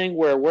kind of thing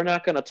where we're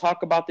not going to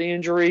talk about the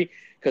injury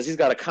because he's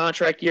got a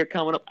contract year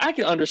coming up, I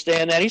can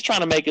understand that. He's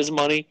trying to make his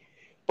money.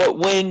 But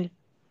when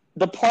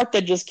the part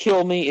that just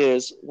killed me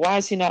is, why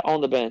is he not on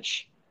the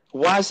bench?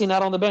 Why is he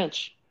not on the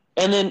bench?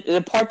 And then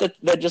the part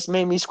that just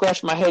made me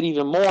scratch my head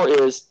even more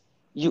is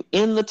you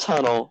in the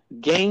tunnel,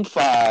 game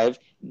 5,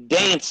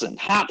 dancing,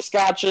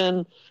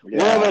 hopscotching,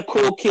 whatever the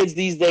cool kids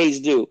these days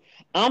do.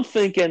 I'm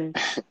thinking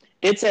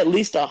it's at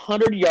least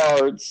 100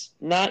 yards,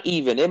 not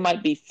even. It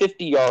might be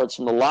 50 yards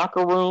from the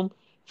locker room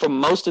from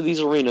most of these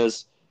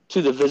arenas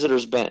to the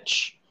visitor's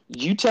bench.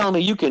 You tell me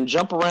you can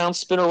jump around,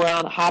 spin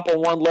around, hop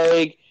on one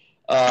leg,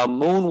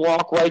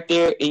 moonwalk right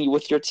there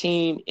with your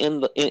team in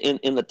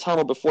the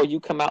tunnel before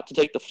you come out to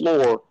take the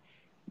floor,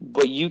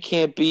 but you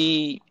can't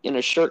be in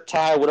a shirt,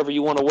 tie, whatever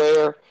you want to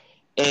wear,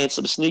 and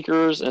some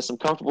sneakers and some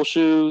comfortable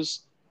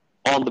shoes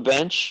on the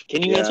bench.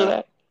 Can you answer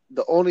that?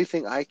 The only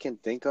thing I can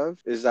think of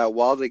is that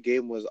while the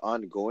game was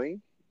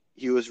ongoing,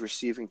 he was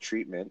receiving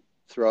treatment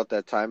throughout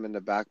that time in the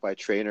back by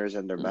trainers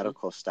and their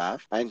medical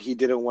staff. And he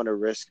didn't want to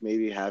risk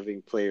maybe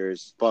having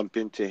players bump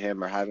into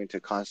him or having to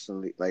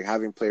constantly,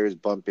 having players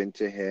bump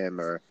into him.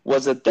 Or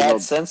was it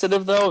that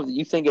sensitive, though?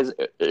 You think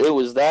it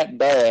was that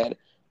bad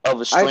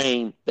of a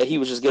strain that he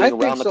was just getting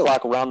around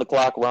the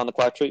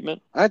clock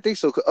treatment? I think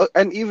so.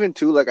 And even,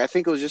 too, I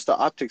think it was just the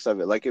optics of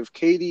it. If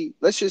KD,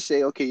 let's just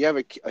say, okay, you have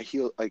a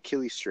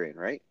Achilles strain,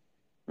 right?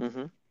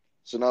 Mm-hmm.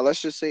 So now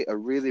let's just say a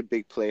really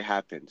big play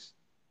happens.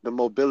 The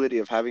mobility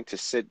of having to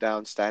sit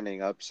down,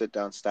 standing up, sit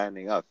down,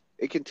 standing up,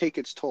 it can take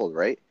its toll,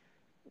 right?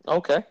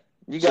 Okay.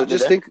 You got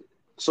me.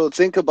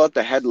 Think about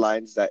the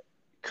headlines that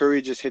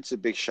Curry just hits a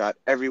big shot,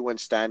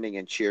 everyone's standing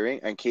and cheering,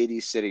 and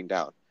KD's sitting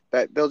down.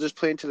 That they'll just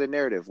play into the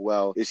narrative.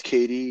 Well, is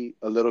KD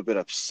a little bit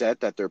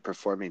upset that they're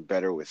performing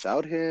better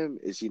without him?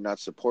 Is he not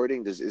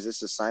supporting? Is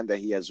this a sign that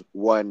he has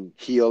one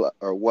heel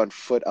or one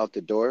foot out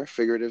the door,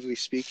 figuratively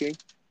speaking?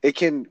 It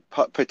can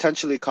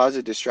potentially cause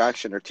a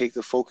distraction or take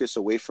the focus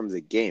away from the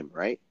game,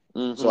 right?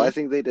 Mm-hmm. So I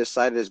think they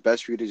decided it's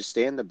best for you to just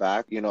stay in the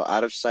back,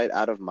 out of sight,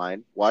 out of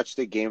mind, watch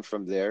the game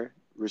from there,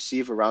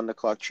 receive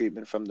around-the-clock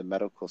treatment from the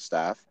medical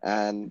staff,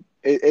 and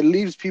it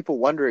leaves people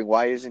wondering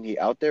why isn't he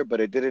out there, but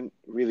it didn't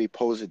really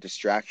pose a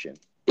distraction.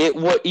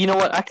 You know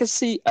what? I could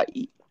see.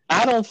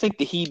 I don't think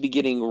that he'd be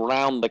getting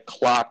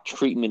round-the-clock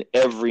treatment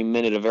every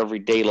minute of every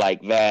day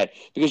like that,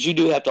 because you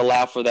do have to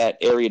allow for that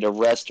area to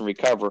rest and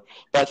recover.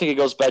 But I think it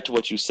goes back to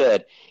what you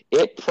said.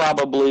 It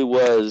probably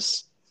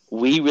was,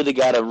 we really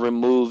got to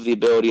remove the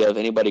ability of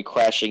anybody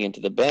crashing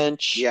into the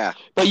bench. Yeah.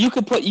 But you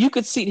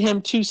could seat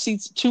him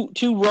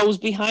two rows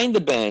behind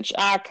the bench.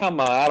 Come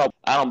on,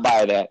 I don't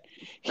buy that.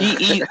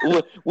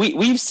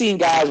 We've seen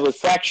guys with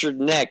fractured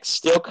necks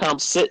still come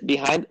sit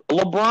behind.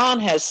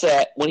 LeBron has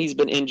sat when he's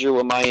been injured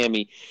with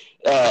Miami,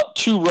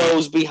 2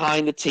 rows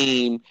behind the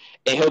team,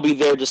 and he'll be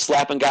there just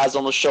slapping guys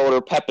on the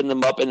shoulder, pepping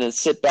them up, and then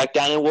sit back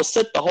down, and we'll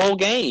sit the whole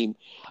game.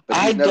 But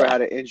he's never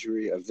had an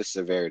injury of this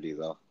severity,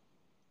 though.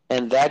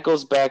 And that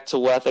goes back to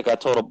what I think I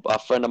told a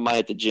friend of mine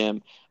at the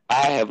gym.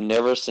 I have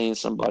never seen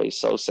somebody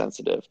so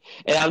sensitive.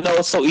 And I know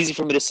it's so easy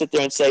for me to sit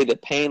there and say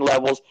that pain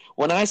levels.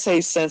 When I say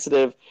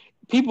sensitive,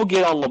 people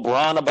get on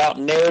LeBron about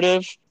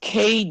narrative.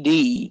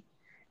 KD,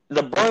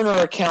 the burner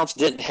accounts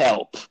didn't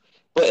help.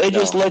 But No. it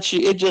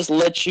just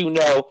lets you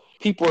know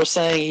people are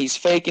saying he's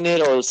faking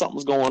it or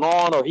something's going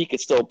on or he could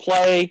still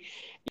play.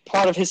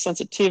 Part of his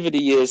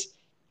sensitivity is,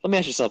 let me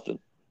ask you something.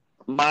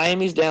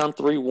 Miami's down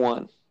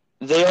 3-1.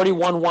 They already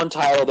won one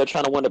title. They're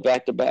trying to win it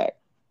back to back.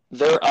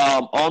 They're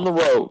on the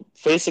road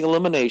facing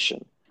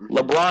elimination. Hmm.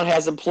 LeBron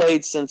hasn't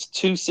played since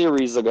 2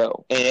 series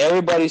ago, and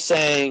everybody's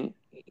saying,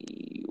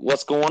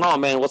 "What's going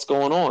on, man? What's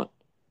going on?"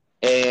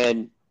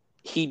 And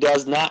he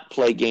does not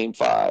play Game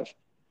 5.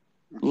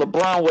 Hmm.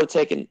 LeBron would have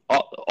taken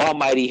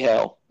almighty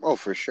hell. Oh,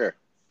 for sure.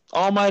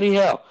 Almighty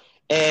hell.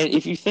 And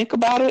if you think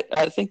about it,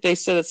 I think they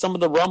said that some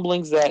of the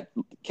rumblings that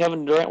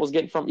Kevin Durant was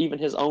getting from even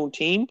his own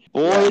team,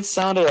 boy, Yeah. it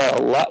sounded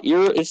a lot.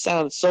 It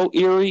sounded so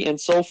eerie and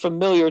so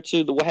familiar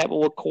to what happened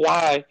with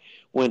Kawhi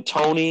when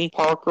Tony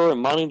Parker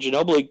and Manu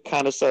Ginobili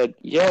kind of said,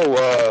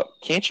 "Yo,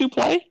 can't you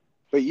play?"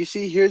 But you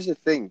see, here's the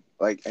thing.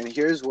 Like, and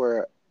here's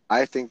where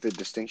I think the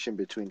distinction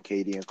between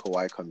KD and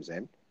Kawhi comes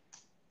in.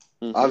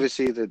 Mm-hmm.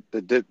 Obviously,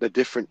 the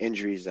different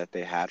injuries that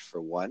they had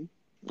for one.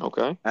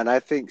 Okay. And I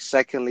think,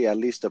 secondly, at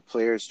least the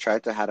players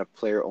tried to have a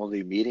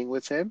player-only meeting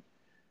with him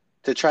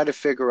to try to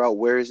figure out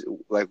where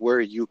are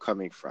you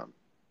coming from?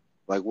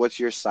 Like, what's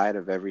your side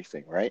of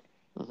everything, right?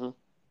 Mm-hmm.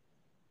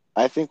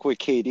 I think with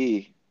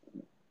KD,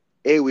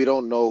 we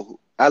don't know.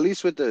 At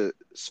least with the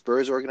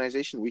Spurs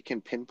organization, we can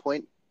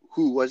pinpoint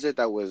who was it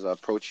that was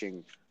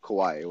approaching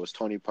Kawhi. It was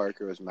Tony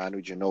Parker, it was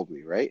Manu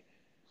Ginobili, right?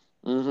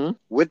 Mm-hmm.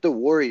 With the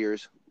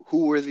Warriors,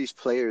 who were these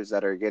players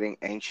that are getting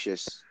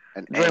anxious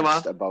and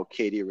Draymond. angst about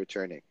KD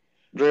returning?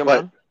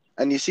 Draymond.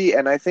 And you see,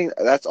 and I think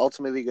that's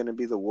ultimately going to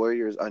be the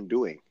Warriors'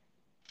 undoing.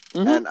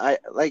 Mm-hmm.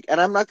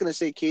 And I'm not going to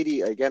say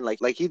KD again,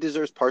 like he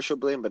deserves partial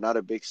blame, but not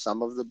a big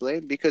sum of the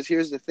blame, because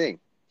here's the thing.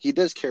 He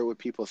does care what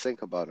people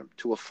think about him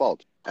to a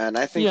fault. And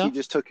I think he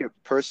just took it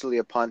personally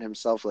upon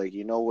himself. Like,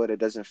 you know what? It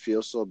doesn't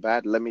feel so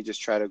bad. Let me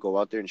just try to go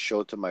out there and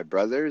show to my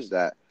brothers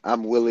that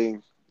I'm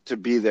willing to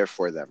be there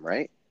for them.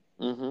 Right.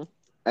 Mm-hmm.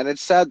 And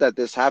it's sad that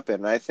this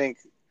happened.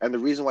 And the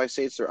reason why I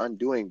say it's their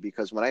undoing,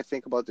 because when I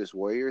think about this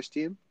Warriors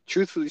team,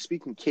 truthfully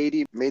speaking,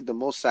 KD made the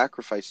most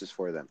sacrifices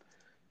for them.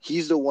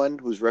 He's the one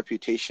whose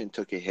reputation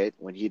took a hit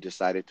when he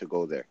decided to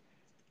go there.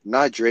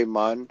 Not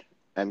Draymond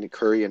and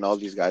Curry and all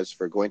these guys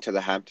for going to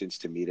the Hamptons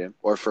to meet him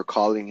or for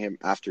calling him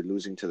after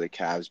losing to the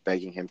Cavs,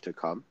 begging him to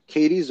come.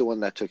 KD's the one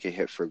that took a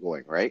hit for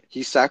going, right?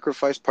 He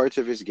sacrificed parts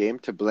of his game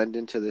to blend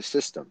into the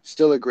system.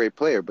 Still a great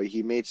player, but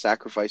he made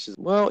sacrifices.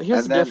 Well,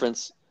 here's the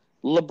difference.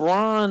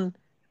 LeBron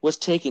was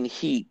taking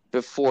heat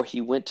before he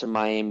went to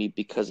Miami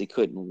because he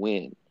couldn't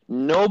win.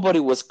 Nobody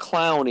was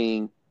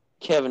clowning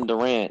Kevin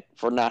Durant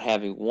for not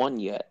having won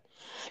yet.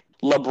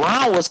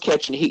 LeBron was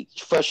catching heat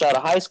fresh out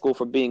of high school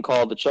for being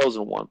called the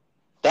chosen one.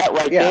 That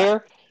right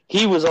there,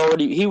 he was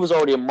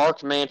already a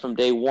marked man from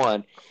day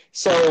one.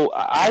 So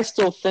I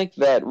still think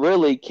that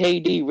really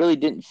KD really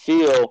didn't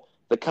feel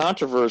the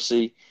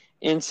controversy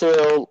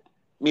until,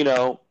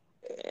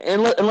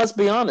 and let's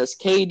be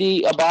honest,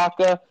 KD,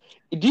 Ibaka.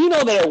 Do you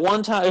know that at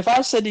one time, if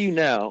I said to you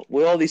now,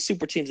 with all these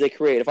super teams they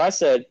create, if I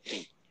said,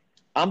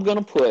 I'm going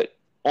to put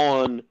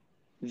on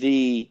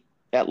the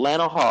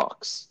Atlanta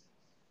Hawks,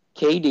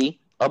 KD,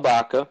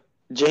 Ibaka,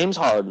 James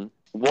Harden,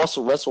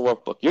 Russell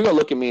Westbrook, you're going to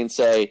look at me and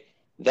say,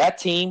 that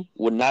team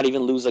would not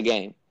even lose a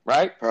game,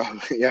 right?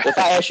 Probably, yeah. If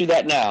I ask you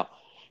that now,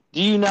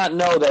 do you not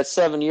know that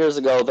 7 years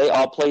ago they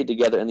all played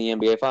together in the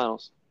NBA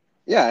Finals?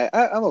 Yeah,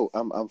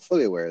 I'm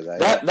fully aware of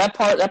that. That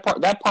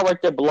part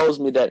right there blows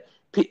me.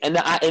 And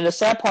the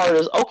sad part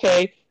is,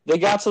 okay, they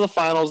got to the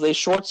finals, they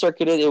short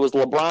circuited. It was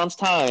LeBron's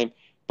time,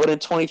 but in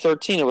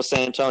 2013 it was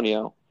San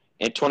Antonio.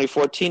 In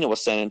 2014 it was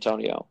San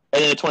Antonio,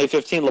 and then in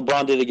 2015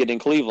 LeBron did it again in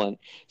Cleveland.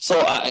 So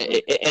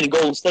and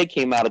Golden State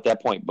came out at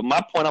that point. But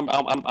my point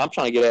I'm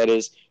trying to get at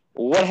is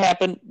what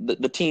happened.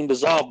 The team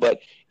dissolved.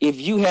 But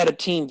if you had a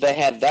team that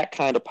had that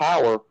kind of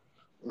power,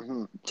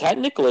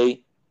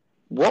 technically,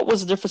 what was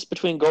the difference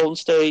between Golden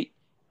State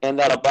and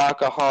that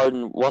Ibaka,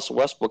 Harden, Russell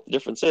Westbrook? The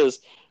difference is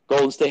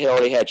Golden State had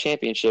already had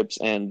championships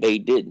and they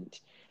didn't.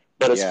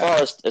 But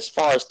as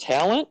far as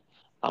talent,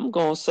 I'm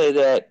going to say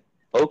that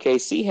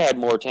OKC had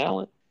more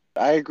talent.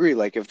 I agree.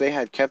 Like, if they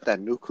had kept that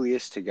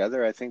nucleus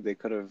together, I think they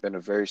could have been a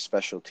very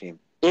special team.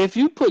 If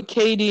you put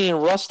KD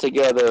and Russ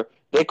together,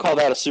 they call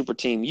that a super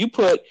team. You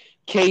put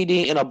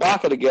KD and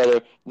Ibaka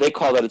together, they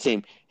call that a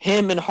team.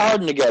 Him and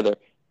Harden together.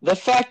 The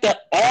fact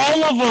that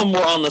all of them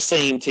were on the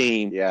same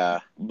team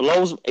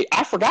blows.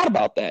 I forgot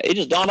about that. It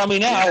just dawned on me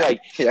now.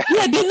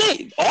 Didn't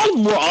they? All of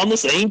them were on the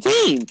same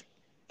team.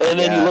 And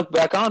then you look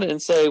back on it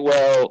and say,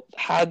 well,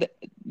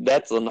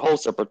 that's a whole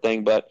separate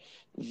thing, but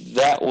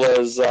that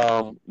was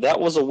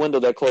a window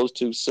that closed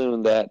too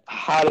soon.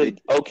 How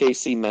did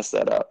OKC mess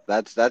that up?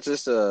 That's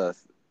just a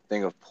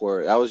thing of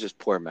poor. That was just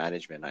poor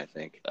management, I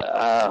think.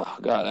 Oh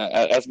God,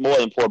 that's more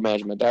than poor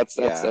management. That's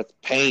Yeah,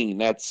 pain.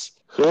 That's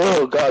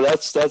oh God,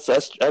 that's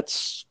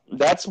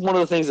one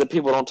of the things that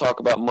people don't talk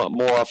about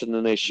more often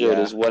than they should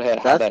yeah. is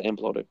how That that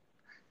imploded.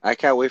 I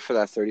can't wait for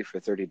that 30 for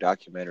 30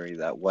 documentary.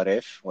 That What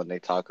If, when they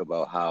talk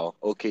about how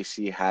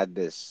OKC had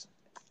this,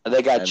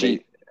 They got and they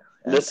cheap.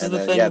 This is and the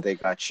then yeah, thing. they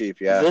got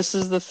cheap. Yeah, This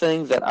is the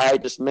thing that I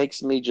just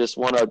makes me just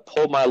want to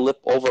pull my lip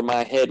over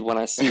my head when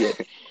I see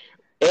it.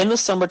 In the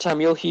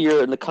summertime, you'll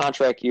hear in the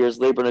contract years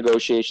labor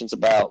negotiations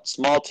about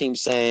small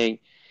teams saying,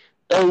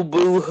 "Oh,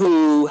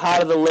 boo-hoo, how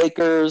do the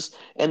Lakers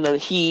and the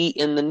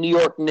Heat and the New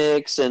York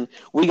Knicks, and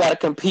we got to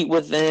compete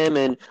with them,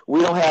 and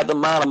we don't have the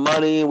amount of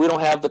money, and we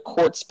don't have the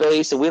court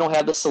space, and we don't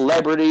have the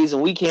celebrities,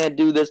 and we can't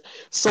do this."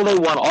 So they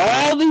want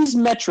all these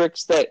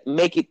metrics that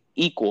make it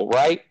equal,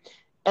 right?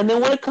 And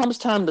then when it comes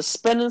time to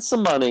spending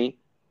some money,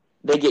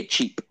 they get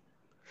cheap.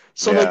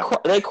 So yeah,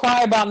 they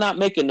cry about not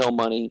making no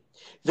money.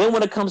 Then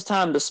when it comes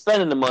time to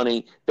spending the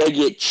money, they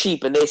get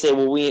cheap and they say,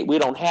 "Well, we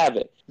don't have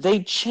it."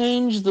 They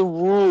changed the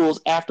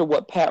rules after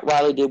what Pat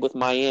Riley did with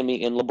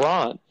Miami and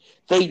LeBron.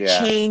 They yeah,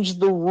 changed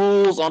the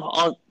rules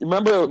on.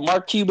 Remember,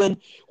 Mark Cuban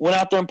went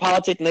out there in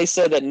politics and they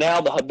said that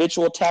now the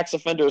habitual tax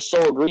offender is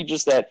so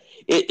egregious that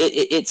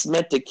it's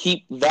meant to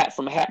keep that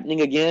from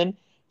happening again.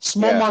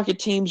 Small yeah, market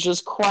teams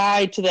just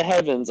cried to the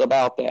heavens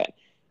about that.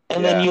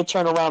 And then yeah, you'll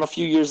turn around a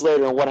few years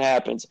later and what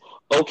happens?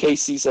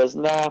 OKC says,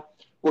 "Nah,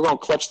 we're going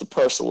to clutch the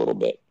purse a little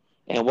bit."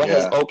 And what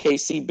has yeah,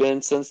 OKC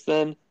been since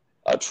then?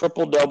 A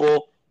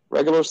triple-double,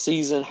 regular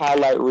season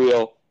highlight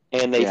reel,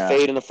 and they yeah.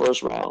 fade in the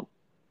first round.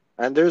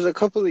 And there's a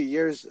couple of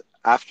years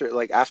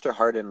after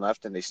Harden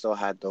left, and they still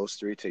had those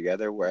three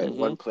together. Where Mm-hmm.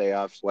 one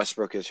playoffs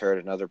Westbrook is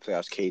hurt, another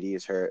playoffs KD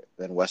is hurt,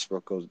 then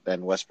Westbrook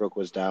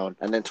was down,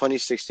 and then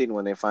 2016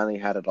 when they finally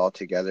had it all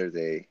together,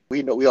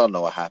 we all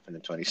know what happened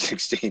in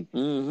 2016.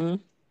 Mm-hmm.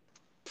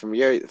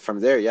 From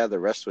there, yeah, the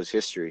rest was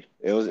history.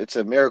 It's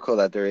a miracle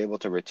that they're able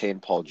to retain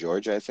Paul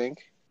George. I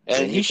think they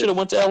And he need should to. have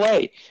went to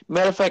L.A.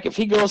 Matter of fact, if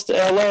he goes to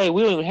L.A.,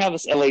 we don't even have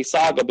this L.A.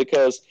 saga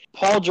because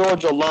Paul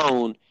George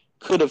alone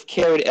could have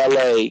carried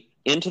L.A.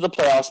 into the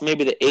playoffs,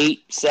 maybe the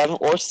 8, 7,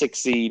 or 6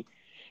 seed.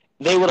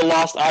 They would have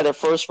lost either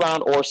first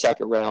round or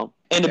second round.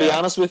 And to be Yeah,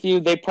 honest with you,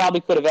 they probably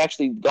could have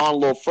actually gone a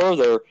little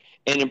further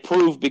and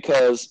improved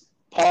because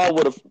Paul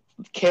would have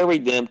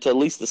carried them to at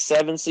least the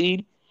 7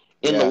 seed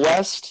in the yeah,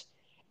 West.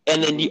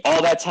 And then hmm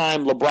all that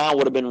time, LeBron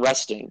would have been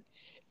resting.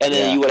 And then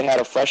yeah, you would have had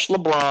a fresh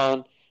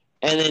LeBron.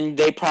 And then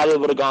they probably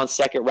would have gone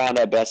second round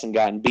at best and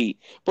gotten beat.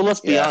 But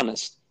let's be yeah.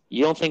 honest.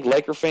 You don't think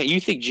you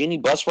think Jeannie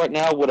Buss right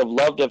now would have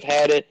loved to have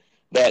had it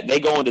that they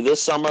go into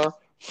this summer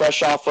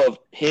fresh off of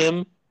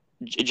him,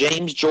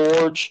 James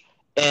George,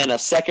 and a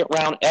second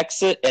round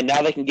exit, and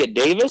now they can get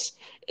Davis?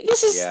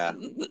 This is Yeah.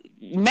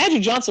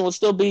 Magic Johnson would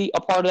still be a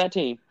part of that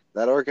team.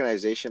 That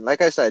organization,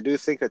 like I said, I do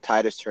think the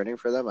tide is turning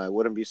for them. I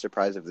wouldn't be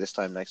surprised if this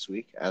time next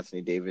week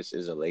Anthony Davis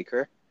is a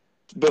Laker.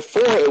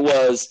 Before it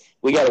was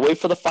we got to wait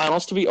for the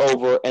finals to be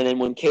over, and then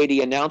when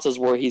KD announces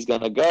where he's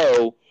going to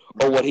go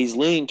or what he's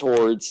leaning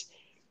towards,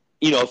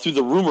 through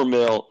the rumor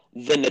mill,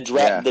 then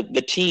Yeah,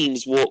 the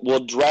teams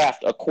will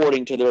draft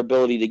according to their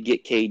ability to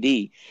get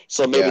KD.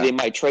 So maybe yeah, they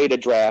might trade a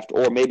draft,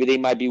 or maybe they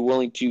might be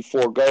willing to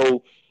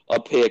forego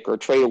a pick or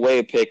trade away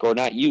a pick or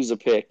not use a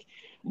pick.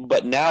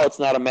 But now it's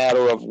not a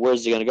matter of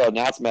where's he going to go.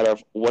 Now it's a matter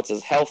of what's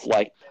his health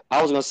like.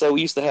 I was going to say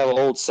we used to have an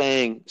old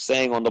saying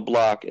on the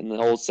block, and the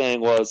old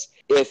saying was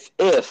if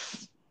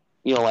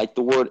like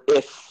the word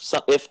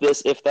if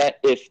this if that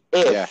if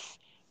yeah,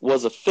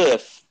 was a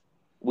fifth,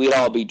 we'd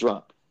all be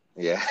drunk.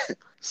 yeah,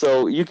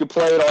 So you can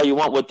play it all you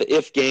want with the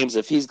if games.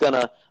 If he's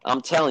gonna,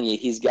 I'm telling you,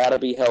 he's got to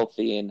be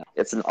healthy, and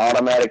it's an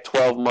automatic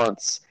 12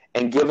 months.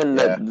 And given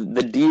yeah.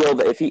 the deal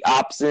that if he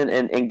opts in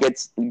and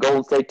gets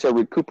Golden State to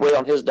recuperate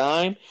on his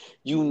dime,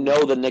 you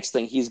know the next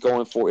thing he's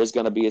going for is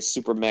going to be a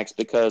super max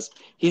because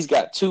he's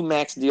got 2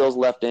 max deals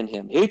left in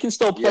him. He can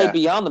still play Yeah,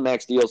 beyond the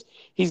max deals.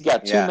 He's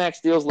got 2 yeah, max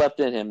deals left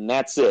in him, and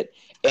that's it.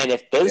 And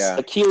if this yeah,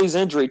 Achilles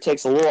injury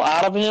takes a little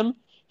out of him,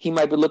 he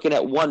might be looking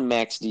at 1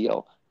 max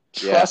deal.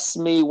 yeah. Trust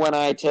me when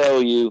I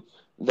tell you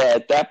that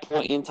at that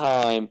point in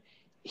time,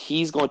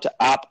 he's going to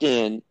opt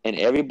in, and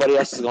everybody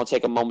else is going to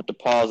take a moment to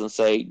pause and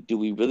say, do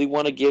we really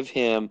want to give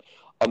him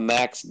a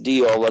max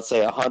deal, let's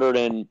say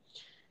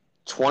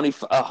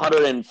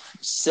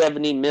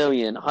 170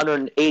 million,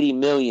 180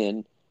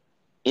 million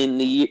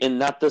in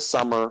not this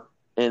summer,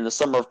 in the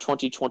summer of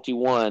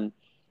 2021,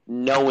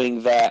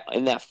 knowing that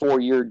in that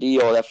 4-year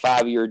deal, that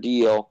 5-year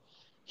deal,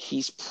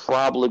 he's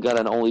probably going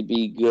to only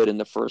be good in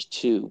the first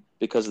 2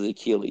 because of the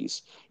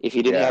Achilles. If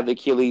he didn't Yeah. have the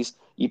Achilles,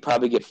 you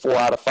probably get 4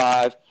 out of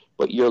 5,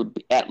 but you're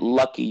at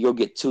lucky you'll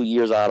get 2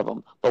 years out of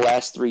him. The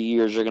last 3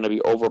 years you're going to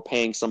be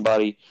overpaying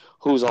somebody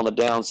who's on the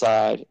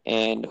downside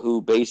and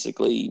who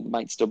basically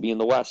might still be in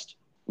the West.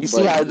 You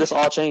see But how this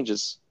all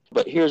changes.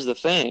 But here's the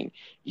thing.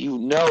 You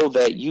know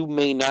that you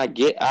may not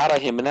get out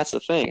of him, and that's the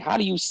thing. How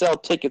do you sell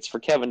tickets for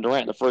Kevin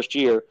Durant the first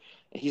year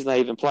and he's not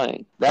even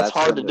playing? That's that's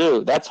hard when to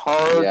do. That's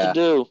hard to yeah,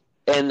 do.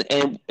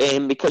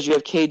 And because you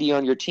have KD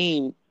on your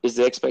team, is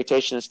the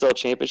expectation is still a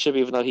championship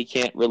even though he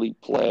can't really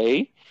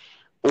play?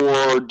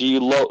 Or do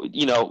you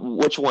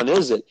which one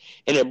is it?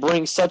 And it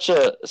brings such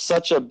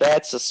a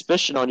bad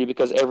suspicion on you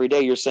because every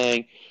day you're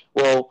saying,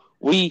 well,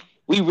 we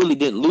really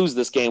didn't lose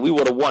this game. We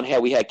would have won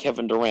had we had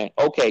Kevin Durant.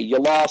 Okay, you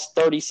lost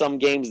 30-some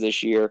games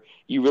this year.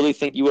 You really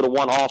think you would have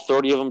won all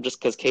 30 of them just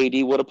because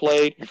KD would have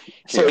played?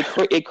 So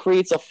it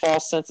creates a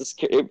false sense of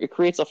it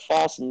creates a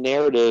false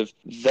narrative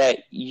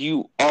that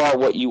you are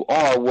what you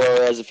are.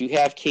 Whereas if you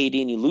have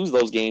KD and you lose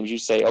those games, you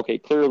say, okay,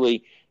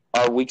 clearly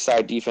our weak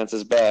side defense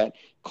is bad.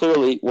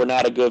 Clearly, we're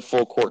not a good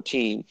full court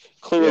team.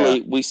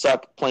 Clearly, we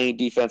suck playing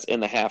defense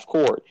in the half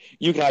court.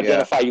 You can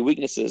identify your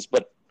weaknesses,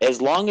 but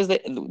as long as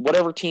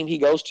whatever team he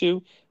goes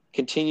to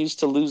continues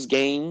to lose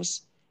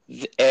games,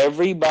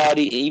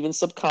 everybody, even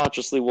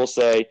subconsciously, will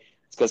say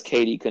it's because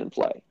KD couldn't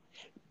play.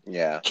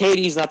 Yeah.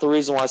 KD's not the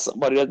reason why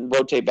somebody doesn't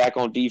rotate back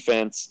on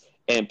defense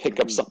and pick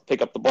up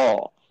the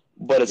ball,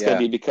 but it's going to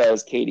be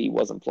because KD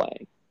wasn't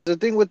playing. The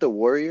thing with the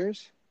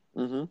Warriors.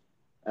 Mm-hmm.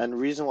 And the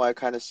reason why I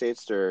kind of say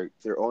it's their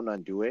own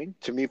undoing,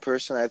 to me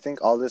personally, I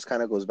think all this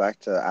kind of goes back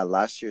to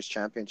last year's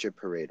championship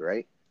parade,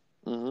 right?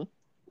 Mm-hmm.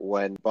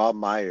 When Bob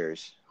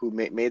Myers, who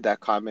made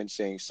that comment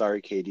saying,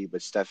 "Sorry, KD,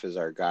 but Steph is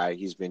our guy.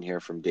 He's been here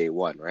from day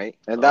one," right?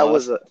 And that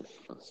was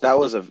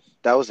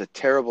a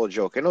terrible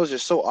joke, and it was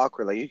just so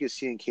awkward. Like you could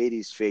see in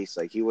KD's face,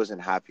 like he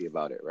wasn't happy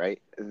about it,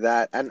 right?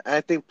 That, and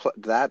I think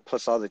that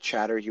plus all the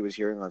chatter he was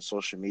hearing on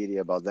social media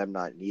about them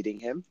not needing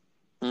him.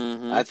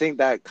 Mm-hmm. I think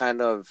that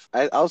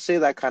I'll say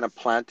that kind of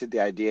planted the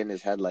idea in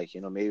his head, like,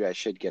 maybe I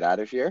should get out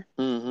of here.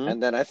 Mm-hmm.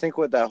 And then I think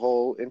with that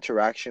whole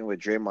interaction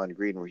with Draymond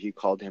Green, where he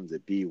called him the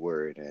B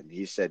word, and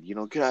he said,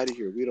 get out of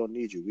here. We don't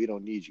need you. We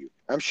don't need you.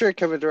 I'm sure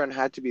Kevin Durant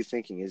had to be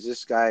thinking, is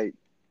this guy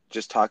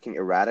just talking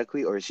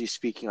erratically, or is he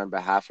speaking on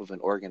behalf of an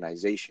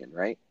organization,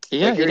 right?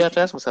 Yeah, you'd have to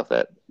ask myself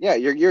that. Yeah,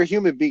 you're a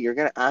human being. You're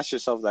going to ask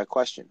yourself that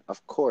question,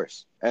 of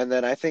course. And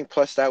then I think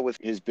plus that with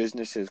his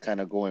businesses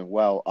kind of going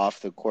well off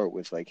the court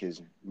with like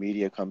his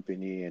media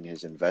company and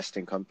his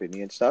investing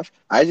company and stuff,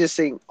 I just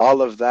think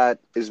all of that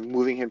is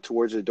moving him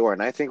towards the door.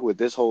 And I think with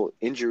this whole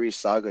injury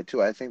saga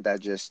too, I think that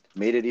just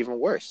made it even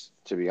worse,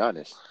 to be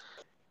honest.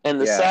 And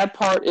the sad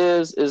part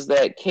is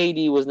that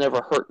KD was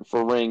never hurt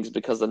for rings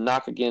because the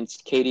knock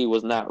against KD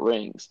was not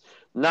rings.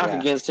 Knock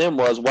against him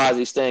was, why is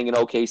he staying in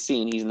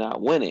OKC and he's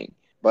not winning?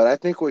 But I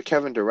think with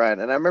Kevin Durant,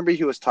 and I remember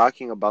he was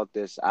talking about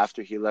this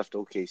after he left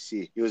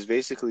OKC. He was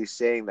basically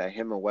saying that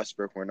him and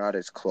Westbrook were not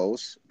as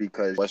close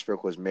because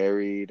Westbrook was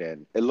married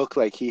and it looked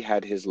like he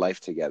had his life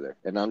together.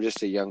 And I'm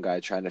just a young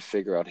guy trying to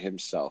figure out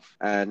himself.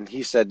 And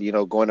he said,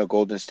 going to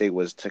Golden State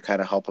was to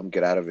kind of help him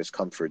get out of his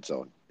comfort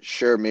zone.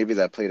 Sure, maybe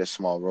that played a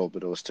small role,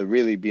 but it was to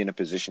really be in a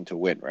position to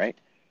win, right?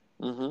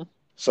 Mm-hmm.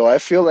 So I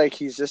feel like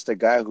he's just a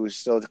guy who's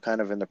still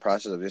kind of in the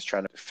process of just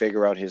trying to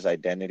figure out his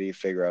identity,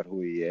 figure out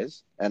who he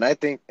is. And I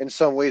think in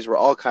some ways we're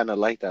all kind of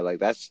like that.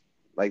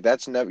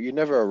 That's never, you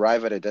never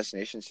arrive at a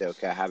destination and say,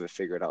 okay, I have it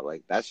figured out.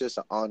 Like that's just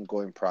an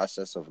ongoing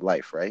process of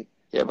life, right?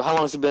 Yeah, but how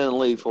long has he been in the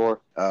league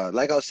for?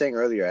 Like I was saying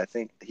earlier, I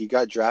think he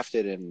got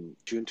drafted in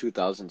June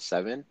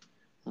 2007.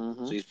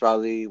 Mm-hmm. So he's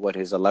probably,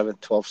 his 11th,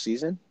 12th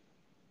season?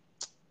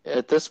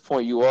 At this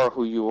point, you are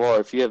who you are.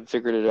 If you haven't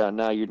figured it out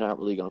now, you're not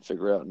really going to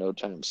figure it out no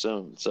time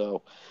soon.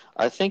 So,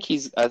 I think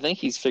he's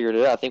figured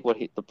it out. I think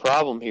the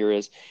problem here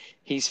is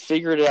he's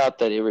figured out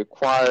that it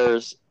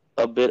requires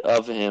a bit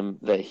of him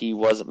that he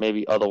wasn't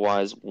maybe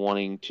otherwise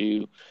wanting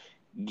to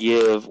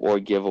give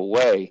or give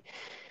away.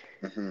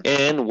 Mm-hmm.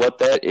 And what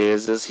that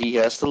is he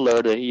has to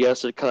learn that he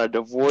has to kind of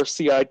divorce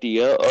the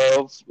idea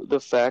of the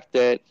fact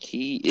that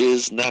he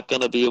is not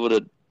going to be able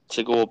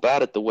to go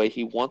about it the way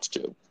he wants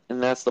to.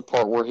 And that's the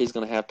part where he's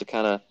going to have to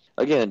kind of,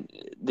 again,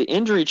 the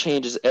injury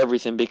changes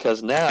everything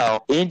because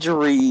now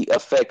injury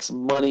affects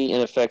money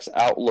and affects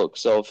outlook.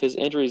 So if his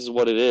injury is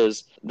what it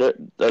is,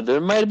 there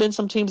might have been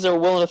some teams that are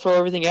willing to throw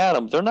everything at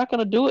him. They're not going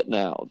to do it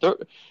now.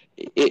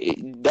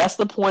 That's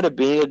the point of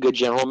being a good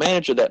general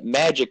manager that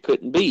Magic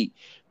couldn't be.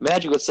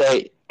 Magic would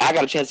say, I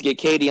got a chance to get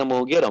KD, I'm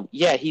going to get him.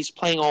 Yeah, he's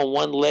playing on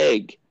one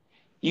leg.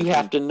 You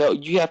have to know,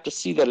 you have to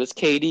see that it's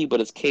KD,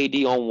 but it's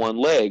KD on one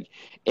leg,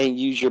 and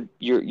use your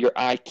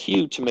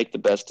IQ to make the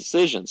best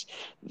decisions.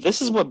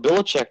 This is what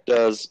Belichick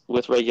does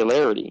with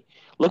regularity.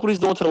 Look what he's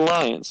doing to the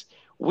Lions.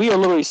 We are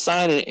literally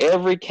signing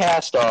every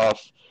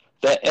cast-off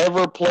that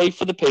ever played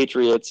for the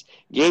Patriots,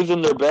 gave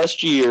them their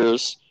best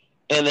years,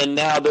 and then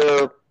now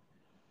they're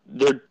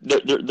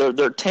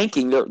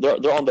tanking.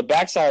 They're on the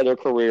backside of their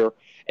career,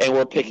 and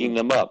we're picking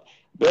them up.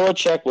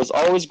 Belichick was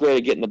always great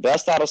at getting the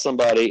best out of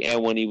somebody,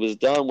 and when he was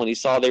done, when he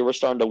saw they were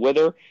starting to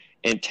wither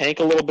and tank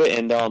a little bit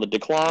and they're on the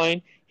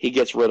decline, he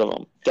gets rid of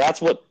them.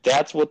 That's what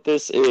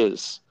this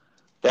is.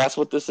 That's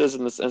what this is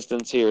in this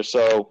instance here.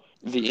 So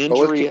the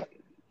injury.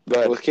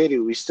 With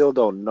KD, we still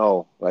don't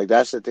know. Like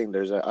that's the thing.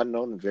 There's an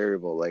unknown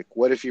variable. Like,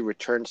 what if he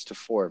returns to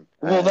form?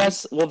 Well,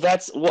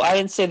 I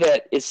didn't say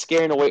that it's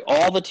scaring away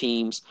all the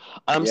teams.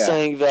 I'm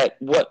saying that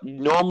what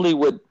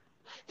normally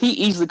he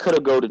easily could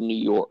have go to New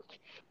York.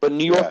 But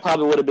New York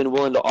probably would have been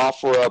willing to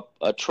offer up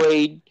a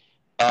trade,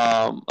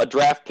 a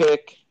draft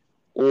pick,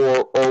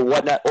 or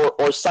whatnot,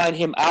 or sign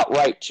him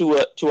outright to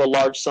a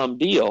large sum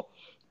deal.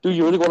 Do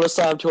you really want to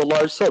sign him to a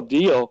large sum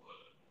deal?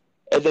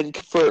 And then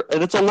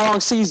and it's a long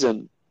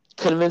season.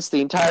 Convince the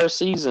entire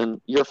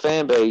season your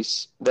fan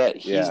base that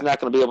he's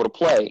not going to be able to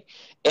play,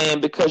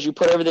 and because you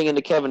put everything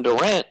into Kevin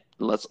Durant.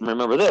 Let's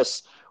remember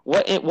this: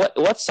 what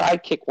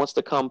sidekick wants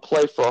to come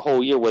play for a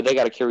whole year where they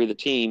got to carry the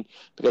team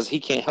because he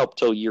can't help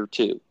till year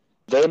 2?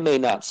 They may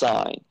not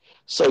sign.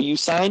 So you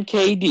signed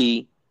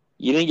KD,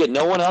 you didn't get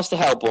no one else to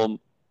help him,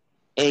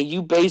 and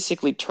you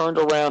basically turned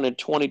around in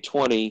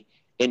 2020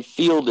 and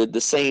fielded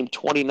the same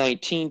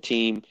 2019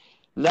 team,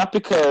 not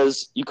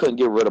because you couldn't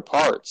get rid of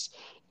parts.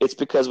 It's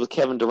because with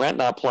Kevin Durant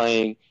not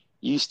playing,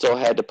 you still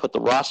had to put the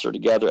roster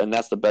together, and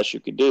that's the best you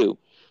could do.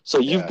 So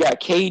you've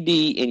got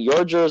KD in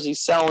your jersey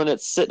selling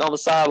it, sitting on the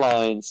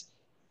sidelines,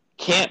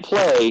 can't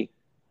play,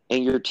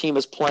 and your team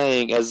is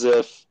playing as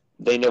if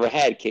they never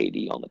had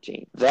KD on the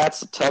team.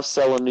 That's a tough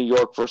sell in New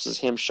York versus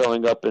him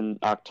showing up in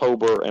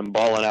October and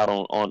balling out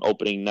on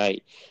opening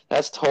night.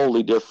 That's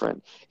totally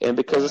different. And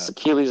because this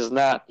Achilles is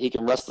not, he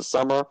can rest the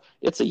summer,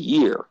 it's a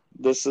year.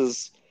 This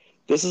is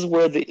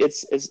where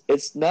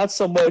it's not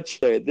so much.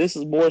 This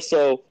is more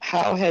so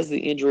how has the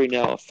injury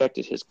now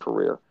affected his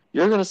career.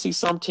 You're going to see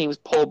some teams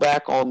pull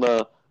back on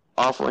the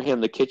offering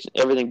him the kitchen,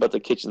 everything but the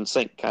kitchen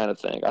sink kind of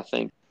thing, I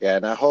think. Yeah,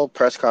 and that whole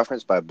press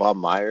conference by Bob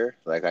Meyer,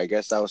 like I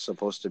guess that was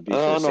supposed to be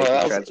for sake of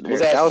transparency. Was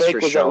that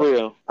fake? Was that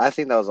real? I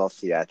think that was all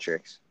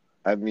theatrics.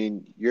 I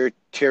mean, you're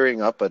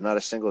tearing up, but not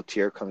a single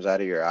tear comes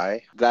out of your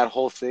eye. That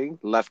whole thing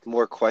left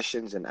more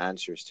questions than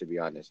answers, to be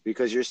honest,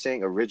 because you're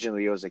saying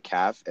originally it was a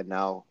calf, and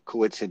now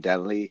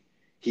coincidentally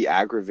he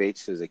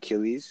aggravates his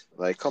Achilles.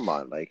 Like, come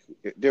on, like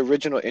the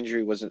original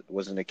injury was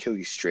an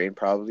Achilles strain.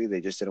 Probably they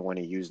just didn't want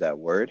to use that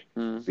word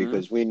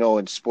because we know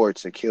in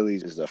sports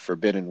Achilles is a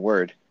forbidden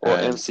word. Or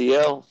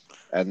MCL.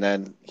 And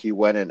then he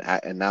went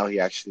and now he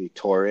actually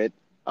tore it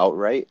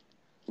outright.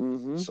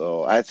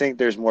 So I think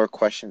there's more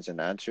questions than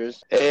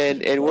answers.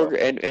 And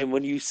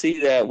when you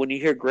see that, when you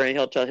hear Grant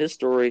Hill tell his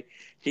story,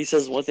 he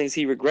says one of the things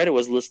he regretted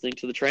was listening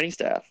to the training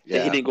staff.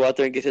 Yeah. He didn't go out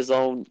there and get his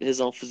own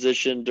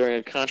physician during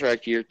a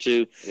contract year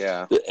too.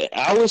 Yeah.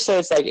 I always say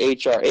it's like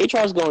HR.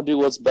 HR is going to do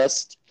what's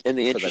best in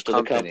the interest of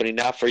the company,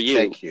 not for you.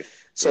 Thank you.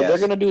 So they're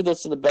going to do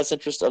this in the best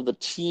interest of the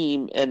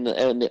team and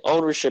the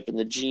ownership and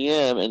the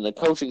GM and the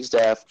coaching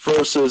staff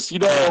versus,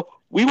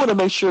 we want to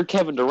make sure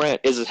Kevin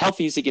Durant is as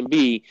healthy as he can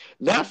be,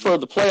 not for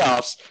the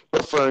playoffs,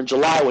 but for in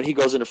July when he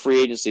goes into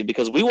free agency,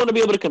 because we want to be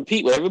able to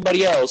compete with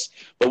everybody else,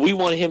 but we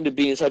want him to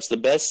be in such the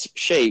best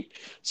shape,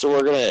 so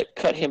we're going to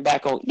cut him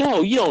back on.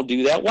 No, you don't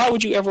do that. Why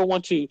would you ever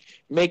want to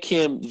make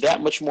him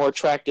that much more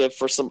attractive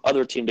for some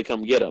other team to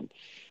come get him?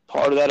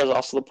 Part of that is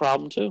also the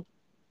problem, too.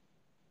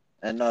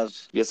 And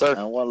yes, sir.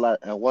 And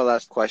one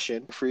last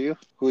question for you: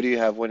 who do you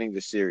have winning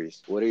the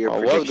series? What are your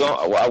predictions?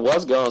 I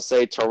was going to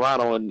say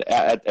Toronto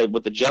and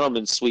with the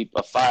gentleman's sweep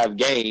of 5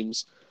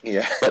 games.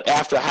 Yeah. But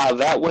after how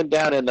that went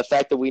down and the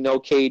fact that we know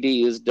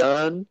KD is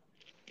done.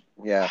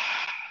 Yeah.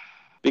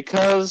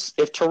 Because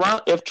if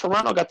Toronto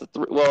got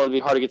it'd be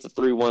hard to get the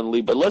 3-1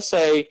 lead. But let's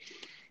say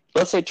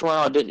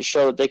Toronto didn't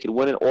show that they could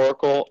win in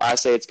Oracle. I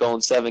say it's going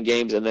 7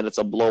 games and then it's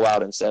a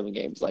blowout in 7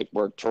 games, like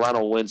where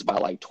Toronto wins by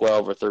like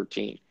 12 or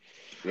 13.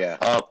 Yeah.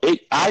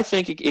 I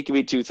think it could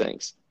be 2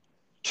 things.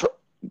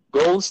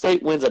 Golden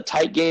State wins a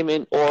tight game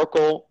in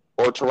Oracle,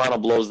 or Toronto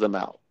blows them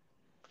out.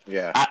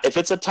 Yeah. If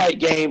it's a tight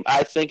game,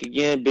 I think,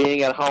 again,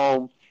 being at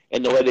home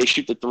and the way they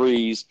shoot the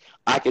threes,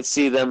 I could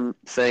see them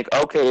think,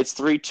 okay, it's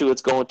 3-2,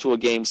 it's going to a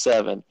Game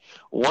 7.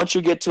 Once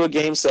you get to a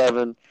Game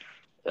 7,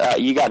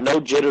 you got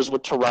no jitters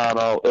with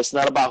Toronto. It's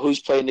not about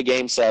who's playing the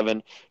Game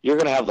 7. You're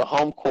going to have the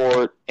home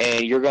court,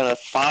 and you're going to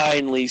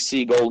finally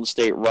see Golden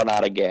State run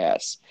out of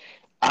gas.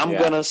 I'm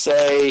going to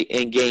say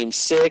in Game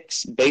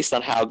 6, based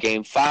on how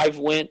Game 5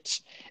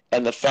 went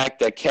and the fact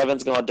that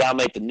Kevin's going to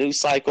dominate the news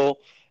cycle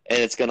and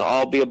it's going to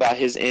all be about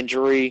his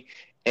injury,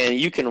 and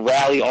you can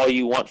rally all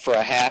you want for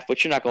a half,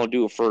 but you're not going to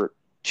do it for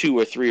 2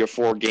 or 3 or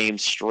 4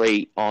 games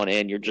straight on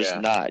end. You're just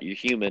not. You're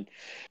human.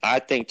 I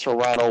think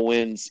Toronto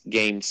wins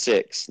Game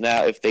 6.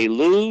 Now, if they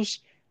lose,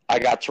 I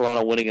got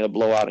Toronto winning in a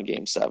blowout in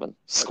Game 7.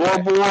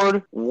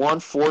 Scoreboard,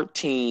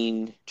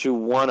 114 to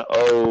 10.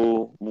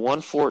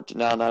 114.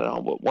 No, not at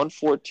home, but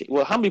 114.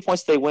 Well, how many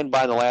points did they win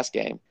by in the last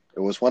game? It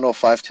was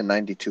 105 to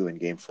 92 in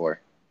Game 4.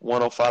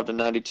 105 to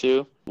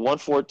 92.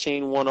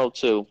 114,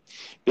 102.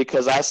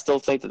 Because I still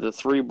think that the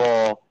 3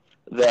 ball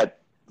that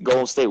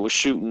Golden State was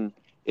shooting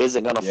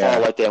isn't going to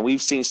fall like that. And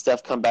we've seen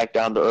Steph come back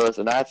down to earth,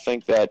 and I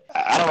think that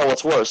I don't know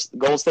what's worse.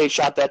 Golden State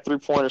shot that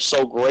 3-pointer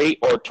so great,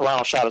 or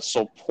Toronto shot it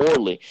so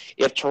poorly.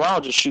 If Toronto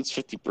just shoots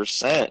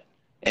 50%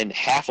 and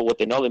half of what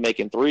they know they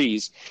make in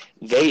threes,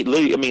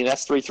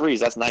 that's 3 threes.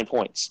 That's 9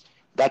 points.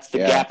 That's the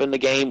gap in the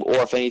game, or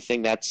if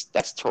anything, that's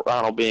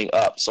Toronto being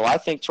up. So I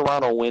think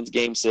Toronto wins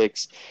Game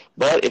 6.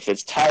 But if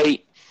it's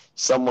tight,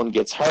 someone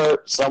gets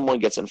hurt, someone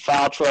gets in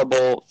foul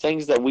trouble,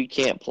 things that we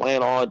can't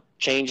plan on,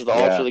 change the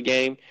alter of the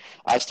game,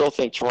 I still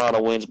think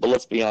Toronto wins. But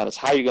let's be honest,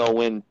 how are you going to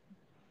win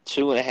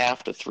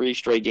 2.5 to 3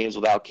 straight games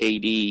without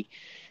KD,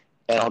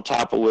 and on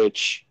top of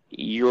which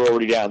you're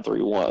already down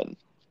 3-1.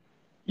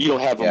 You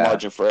don't have a Yeah.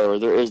 margin for error.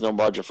 There is no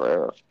margin for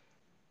error.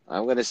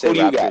 I'm gonna say Who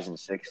do you got? Raptors in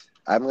 6.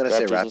 I'm gonna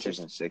say Raptors in Raptors 6.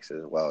 in 6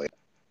 as well.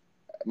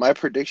 My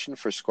prediction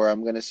for score,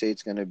 I'm gonna say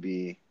it's gonna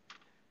be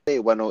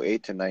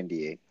 108 to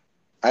 98.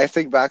 I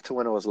think back to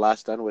when it was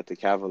last done with the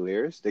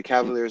Cavaliers. The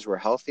Cavaliers were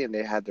healthy and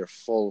they had their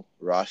full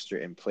roster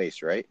in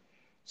place, right?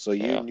 So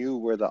you Yeah. knew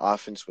where the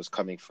offense was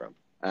coming from.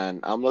 And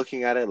I'm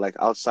looking at it like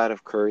outside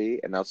of Curry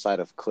and outside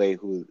of Clay,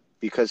 who,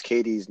 because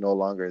KD's no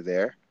longer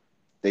there,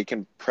 they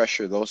can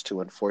pressure those two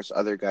and force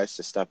other guys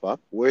to step up.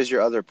 Where's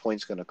your other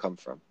points going to come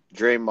from?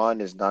 Draymond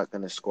is not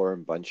going to score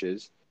in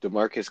bunches.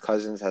 DeMarcus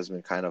Cousins has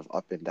been kind of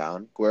up and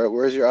down.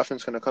 Where's your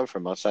offense going to come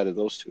from outside of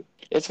those two?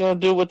 It's going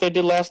to do what they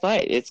did last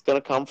night. It's going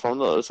to come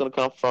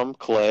from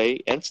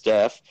Clay and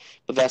Steph.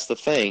 But that's the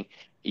thing.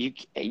 You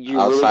really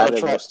Outside going to of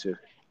try. those two,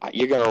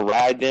 You're going to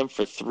ride them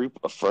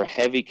for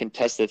heavy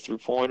contested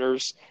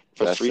 3-pointers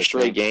for that's 3 the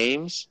straight thing.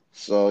 games.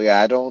 So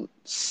yeah, I don't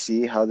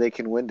see how they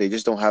can win. They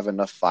just don't have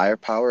enough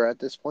firepower at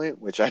this point,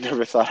 which I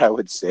never thought I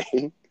would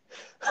say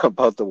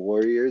about the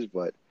Warriors,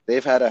 but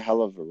they've had a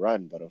hell of a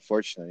run. But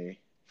unfortunately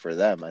for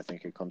them, I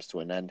think it comes to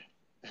an end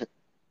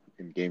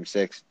in Game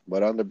 6.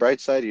 But on the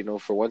bright side,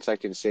 for once I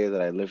can say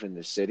that I live in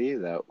the city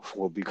that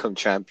will become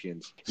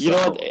champions. You know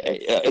So what?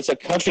 It's a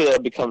country that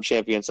will become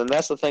champions, and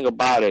that's the thing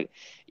about it.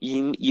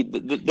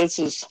 This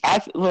is.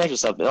 Let me ask you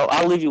something.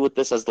 I'll leave you with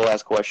this as the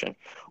last question.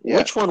 yeah,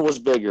 Which one was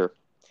bigger,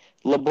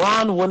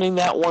 LeBron winning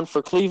that one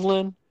for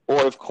Cleveland,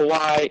 or if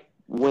Kawhi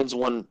wins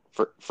one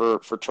for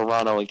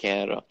Toronto and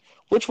Canada?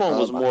 Which one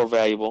was more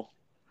valuable?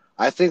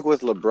 I think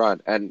with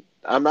LeBron, and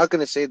I'm not going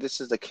to say this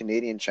is the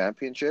Canadian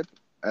championship,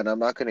 and I'm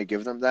not going to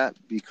give them that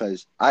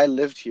because I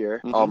lived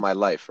here all my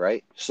life,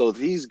 right? So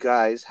these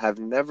guys have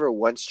never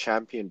once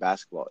championed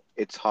basketball.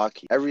 It's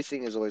hockey.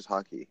 Everything is always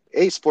hockey.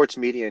 Sports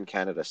media in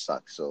Canada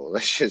sucks, so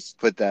let's just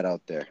put that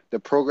out there. The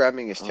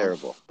programming is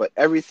terrible, but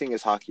everything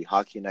is hockey.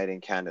 Hockey night in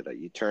Canada.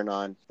 You turn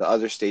on the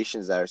other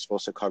stations that are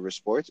supposed to cover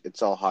sports,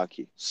 it's all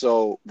hockey.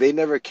 So they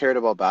never cared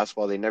about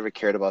basketball. They never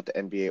cared about the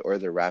NBA or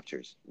the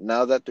Raptors.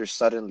 Now that they're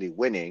suddenly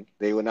winning,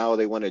 they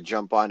want to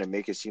jump on and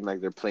make it seem like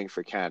they're playing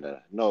for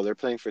Canada. No, they're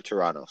playing for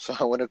Toronto. So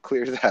I want to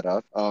clear that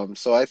up.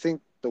 So I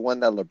think the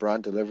one that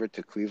LeBron delivered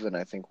to Cleveland,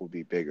 I think will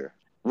be bigger.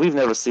 We've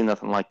never seen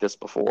nothing like this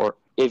before.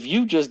 If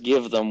you just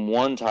give them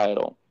one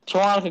title,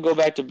 Toronto can go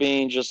back to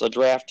being just a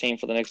draft team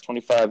for the next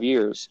 25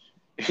 years.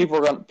 People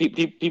are going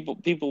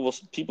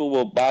people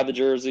will buy the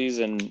jerseys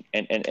and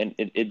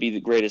it'd be the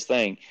greatest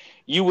thing.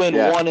 You win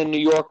one in New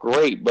York,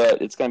 great,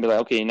 but it's going to be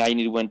like, okay, now you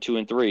need to win 2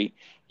 and 3.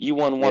 You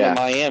won one in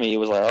Miami, it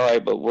was like, all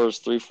right, but where's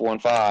 3, 4,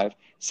 and 5?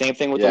 Same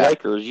thing with the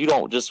Lakers. You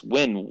don't just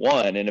win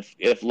one, and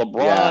if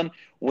LeBron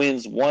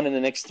wins one in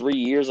the next 3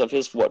 years of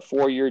his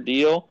 4-year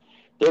deal,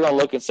 they're going to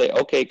look and say,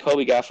 okay,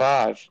 Kobe got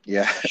 5.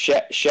 Yeah.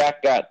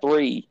 Shaq got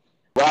 3.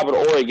 Robert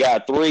Horry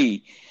got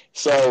 3.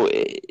 So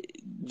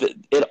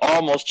it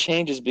almost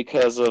changes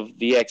because of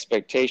the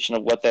expectation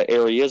of what that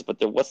area is. But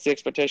what's the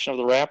expectation of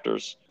the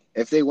Raptors?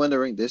 If they win the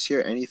ring this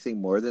year, anything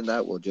more than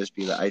that will just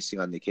be the icing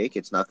on the cake.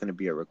 It's not going to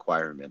be a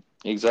requirement.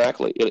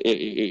 Exactly.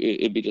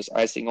 It'd be just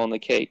icing on the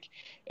cake.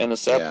 And the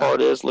sad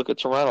part is, look at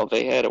Toronto.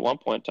 They had at one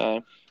point in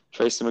time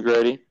Tracy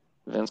McGrady,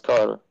 Vince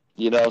Carter.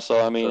 So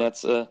I mean,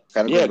 that's kind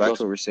of goes back to what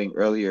we were saying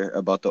earlier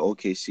about the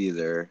OKC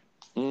there,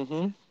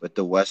 with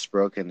the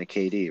Westbrook and the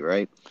KD,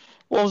 right?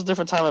 Well, it was a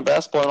different time in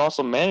basketball and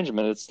also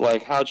management. It's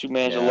like, how'd you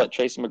manage to let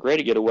Tracy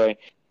McGrady get away?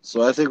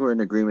 So I think we're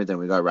in agreement that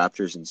we got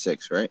Raptors in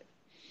 6, right?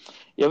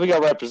 Yeah, we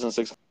got Raptors in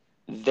 6.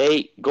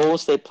 Golden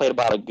State played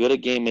about as good a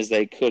game as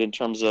they could in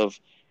terms of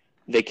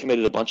they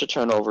committed a bunch of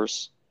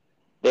turnovers.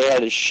 They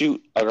had to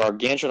shoot a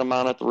gargantuan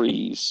amount of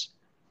threes,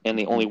 and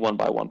they only won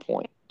by 1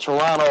 point.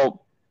 Toronto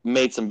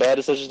made some bad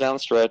decisions down the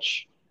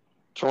stretch.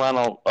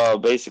 Toronto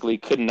basically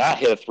could not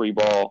hit a 3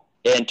 ball,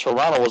 and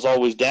Toronto was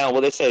always down.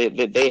 Well, they say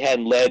that they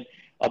hadn't led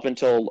up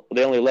until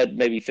they only led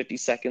maybe 50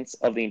 seconds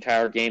of the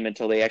entire game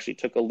until they actually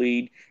took a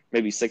lead,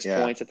 maybe 6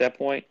 points at that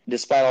point.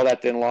 Despite all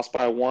that, then lost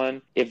by 1.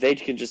 If they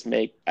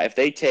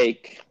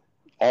take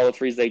all the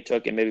threes they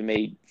took and maybe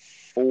made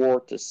 4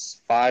 to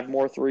 5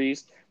 more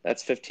threes,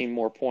 that's 15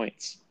 more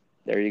points.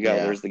 There you go.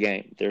 There's the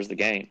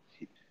game.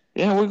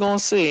 Yeah, we're going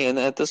to see. And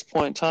at this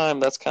point in time,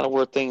 that's kind of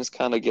where things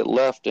kind of get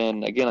left.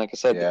 And again, like I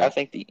said, I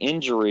think the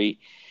injury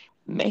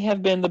may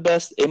have been the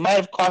best. It might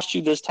have cost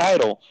you this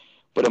title,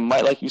 but it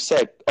might, like you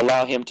said,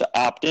 allow him to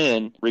opt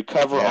in,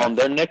 recover on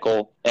their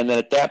nickel, and then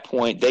at that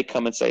point, they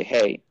come and say,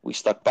 hey, we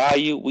stuck by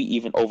you. We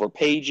even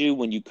overpaid you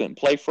when you couldn't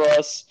play for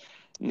us.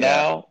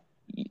 Now,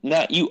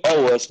 not you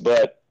owe us,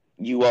 but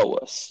you owe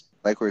us.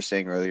 Like we were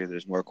saying earlier,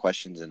 there's more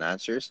questions than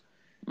answers.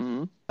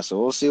 So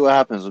we'll see what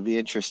happens. It'll be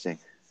interesting.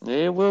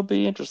 It will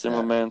be interesting,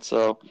 my man.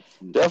 So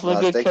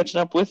definitely good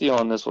catching up with you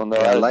on this one, though.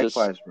 Yeah,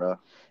 likewise, bro.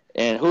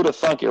 And who'd have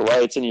thunk it,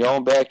 right? It's in your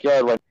own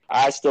backyard. Like,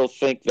 I still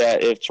think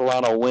that if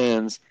Toronto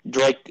wins,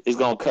 Drake is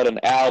going to cut an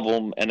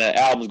album, and the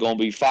album's going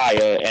to be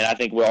fire, and I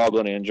think we're all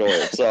going to enjoy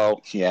it.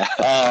 So,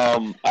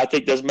 I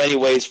think there's many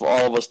ways for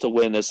all of us to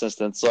win this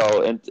instance.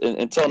 So,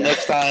 until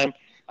next time,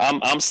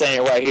 I'm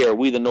saying right here,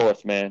 we the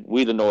North, man.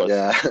 We the North.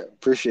 Yeah,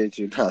 appreciate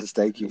you, Nas.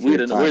 Thank you for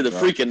your time, We're the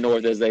bro. freaking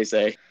North, as they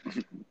say.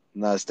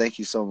 Nas, thank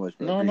you so much,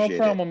 bro. No Appreciate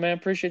problem, man.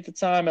 Appreciate the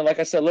time. And like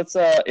I said, let's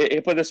put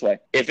it this way: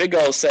 if it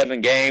goes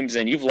 7 games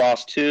and you've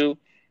lost 2,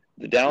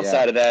 the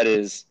downside of that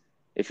is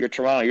if you're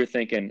Toronto, you're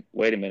thinking,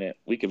 wait a minute,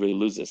 we could really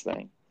lose this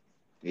thing.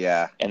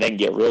 Yeah. And they can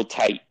get real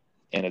tight.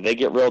 And if they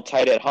get real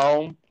tight at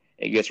home,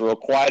 it gets real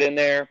quiet in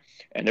there,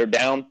 and they're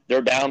down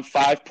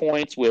 5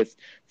 points with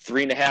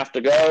 3.5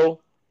 to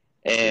go,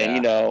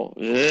 and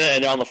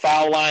and they're on the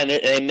foul line,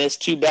 they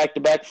missed 2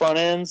 back-to-back front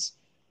ends.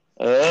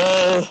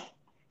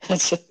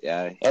 That's a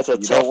You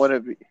tough. don't want to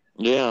be.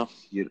 Yeah.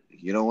 You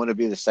don't want to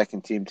be the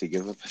second team to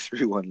give up a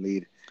 3-1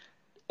 lead.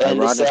 And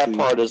the sad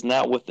part is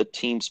not with the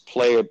team's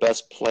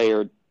best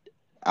player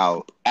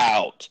out.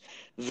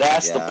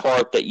 That's the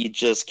part that you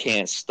just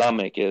can't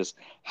stomach is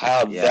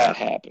how that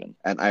happened.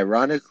 And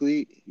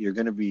ironically, you're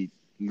going to be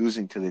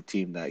losing to the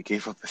team that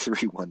gave up a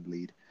 3-1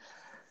 lead.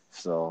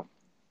 So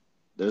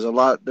there's a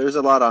lot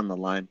on the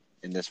line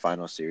in this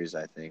final series,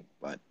 I think.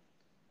 But,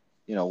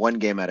 one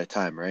game at a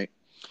time, right?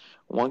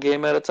 One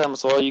game at a time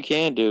is all you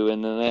can do.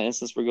 And in that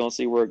instance, we're going to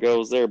see where it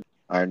goes there.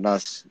 All right,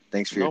 Nuss,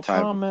 thanks for your time.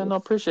 No problem, man. No,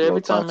 appreciate it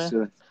every time, man.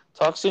 Soon.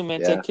 Talk soon,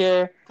 man. Yeah. Take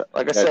care.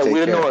 Like I said,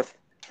 we're the North.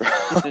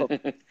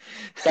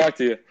 Talk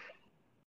to you.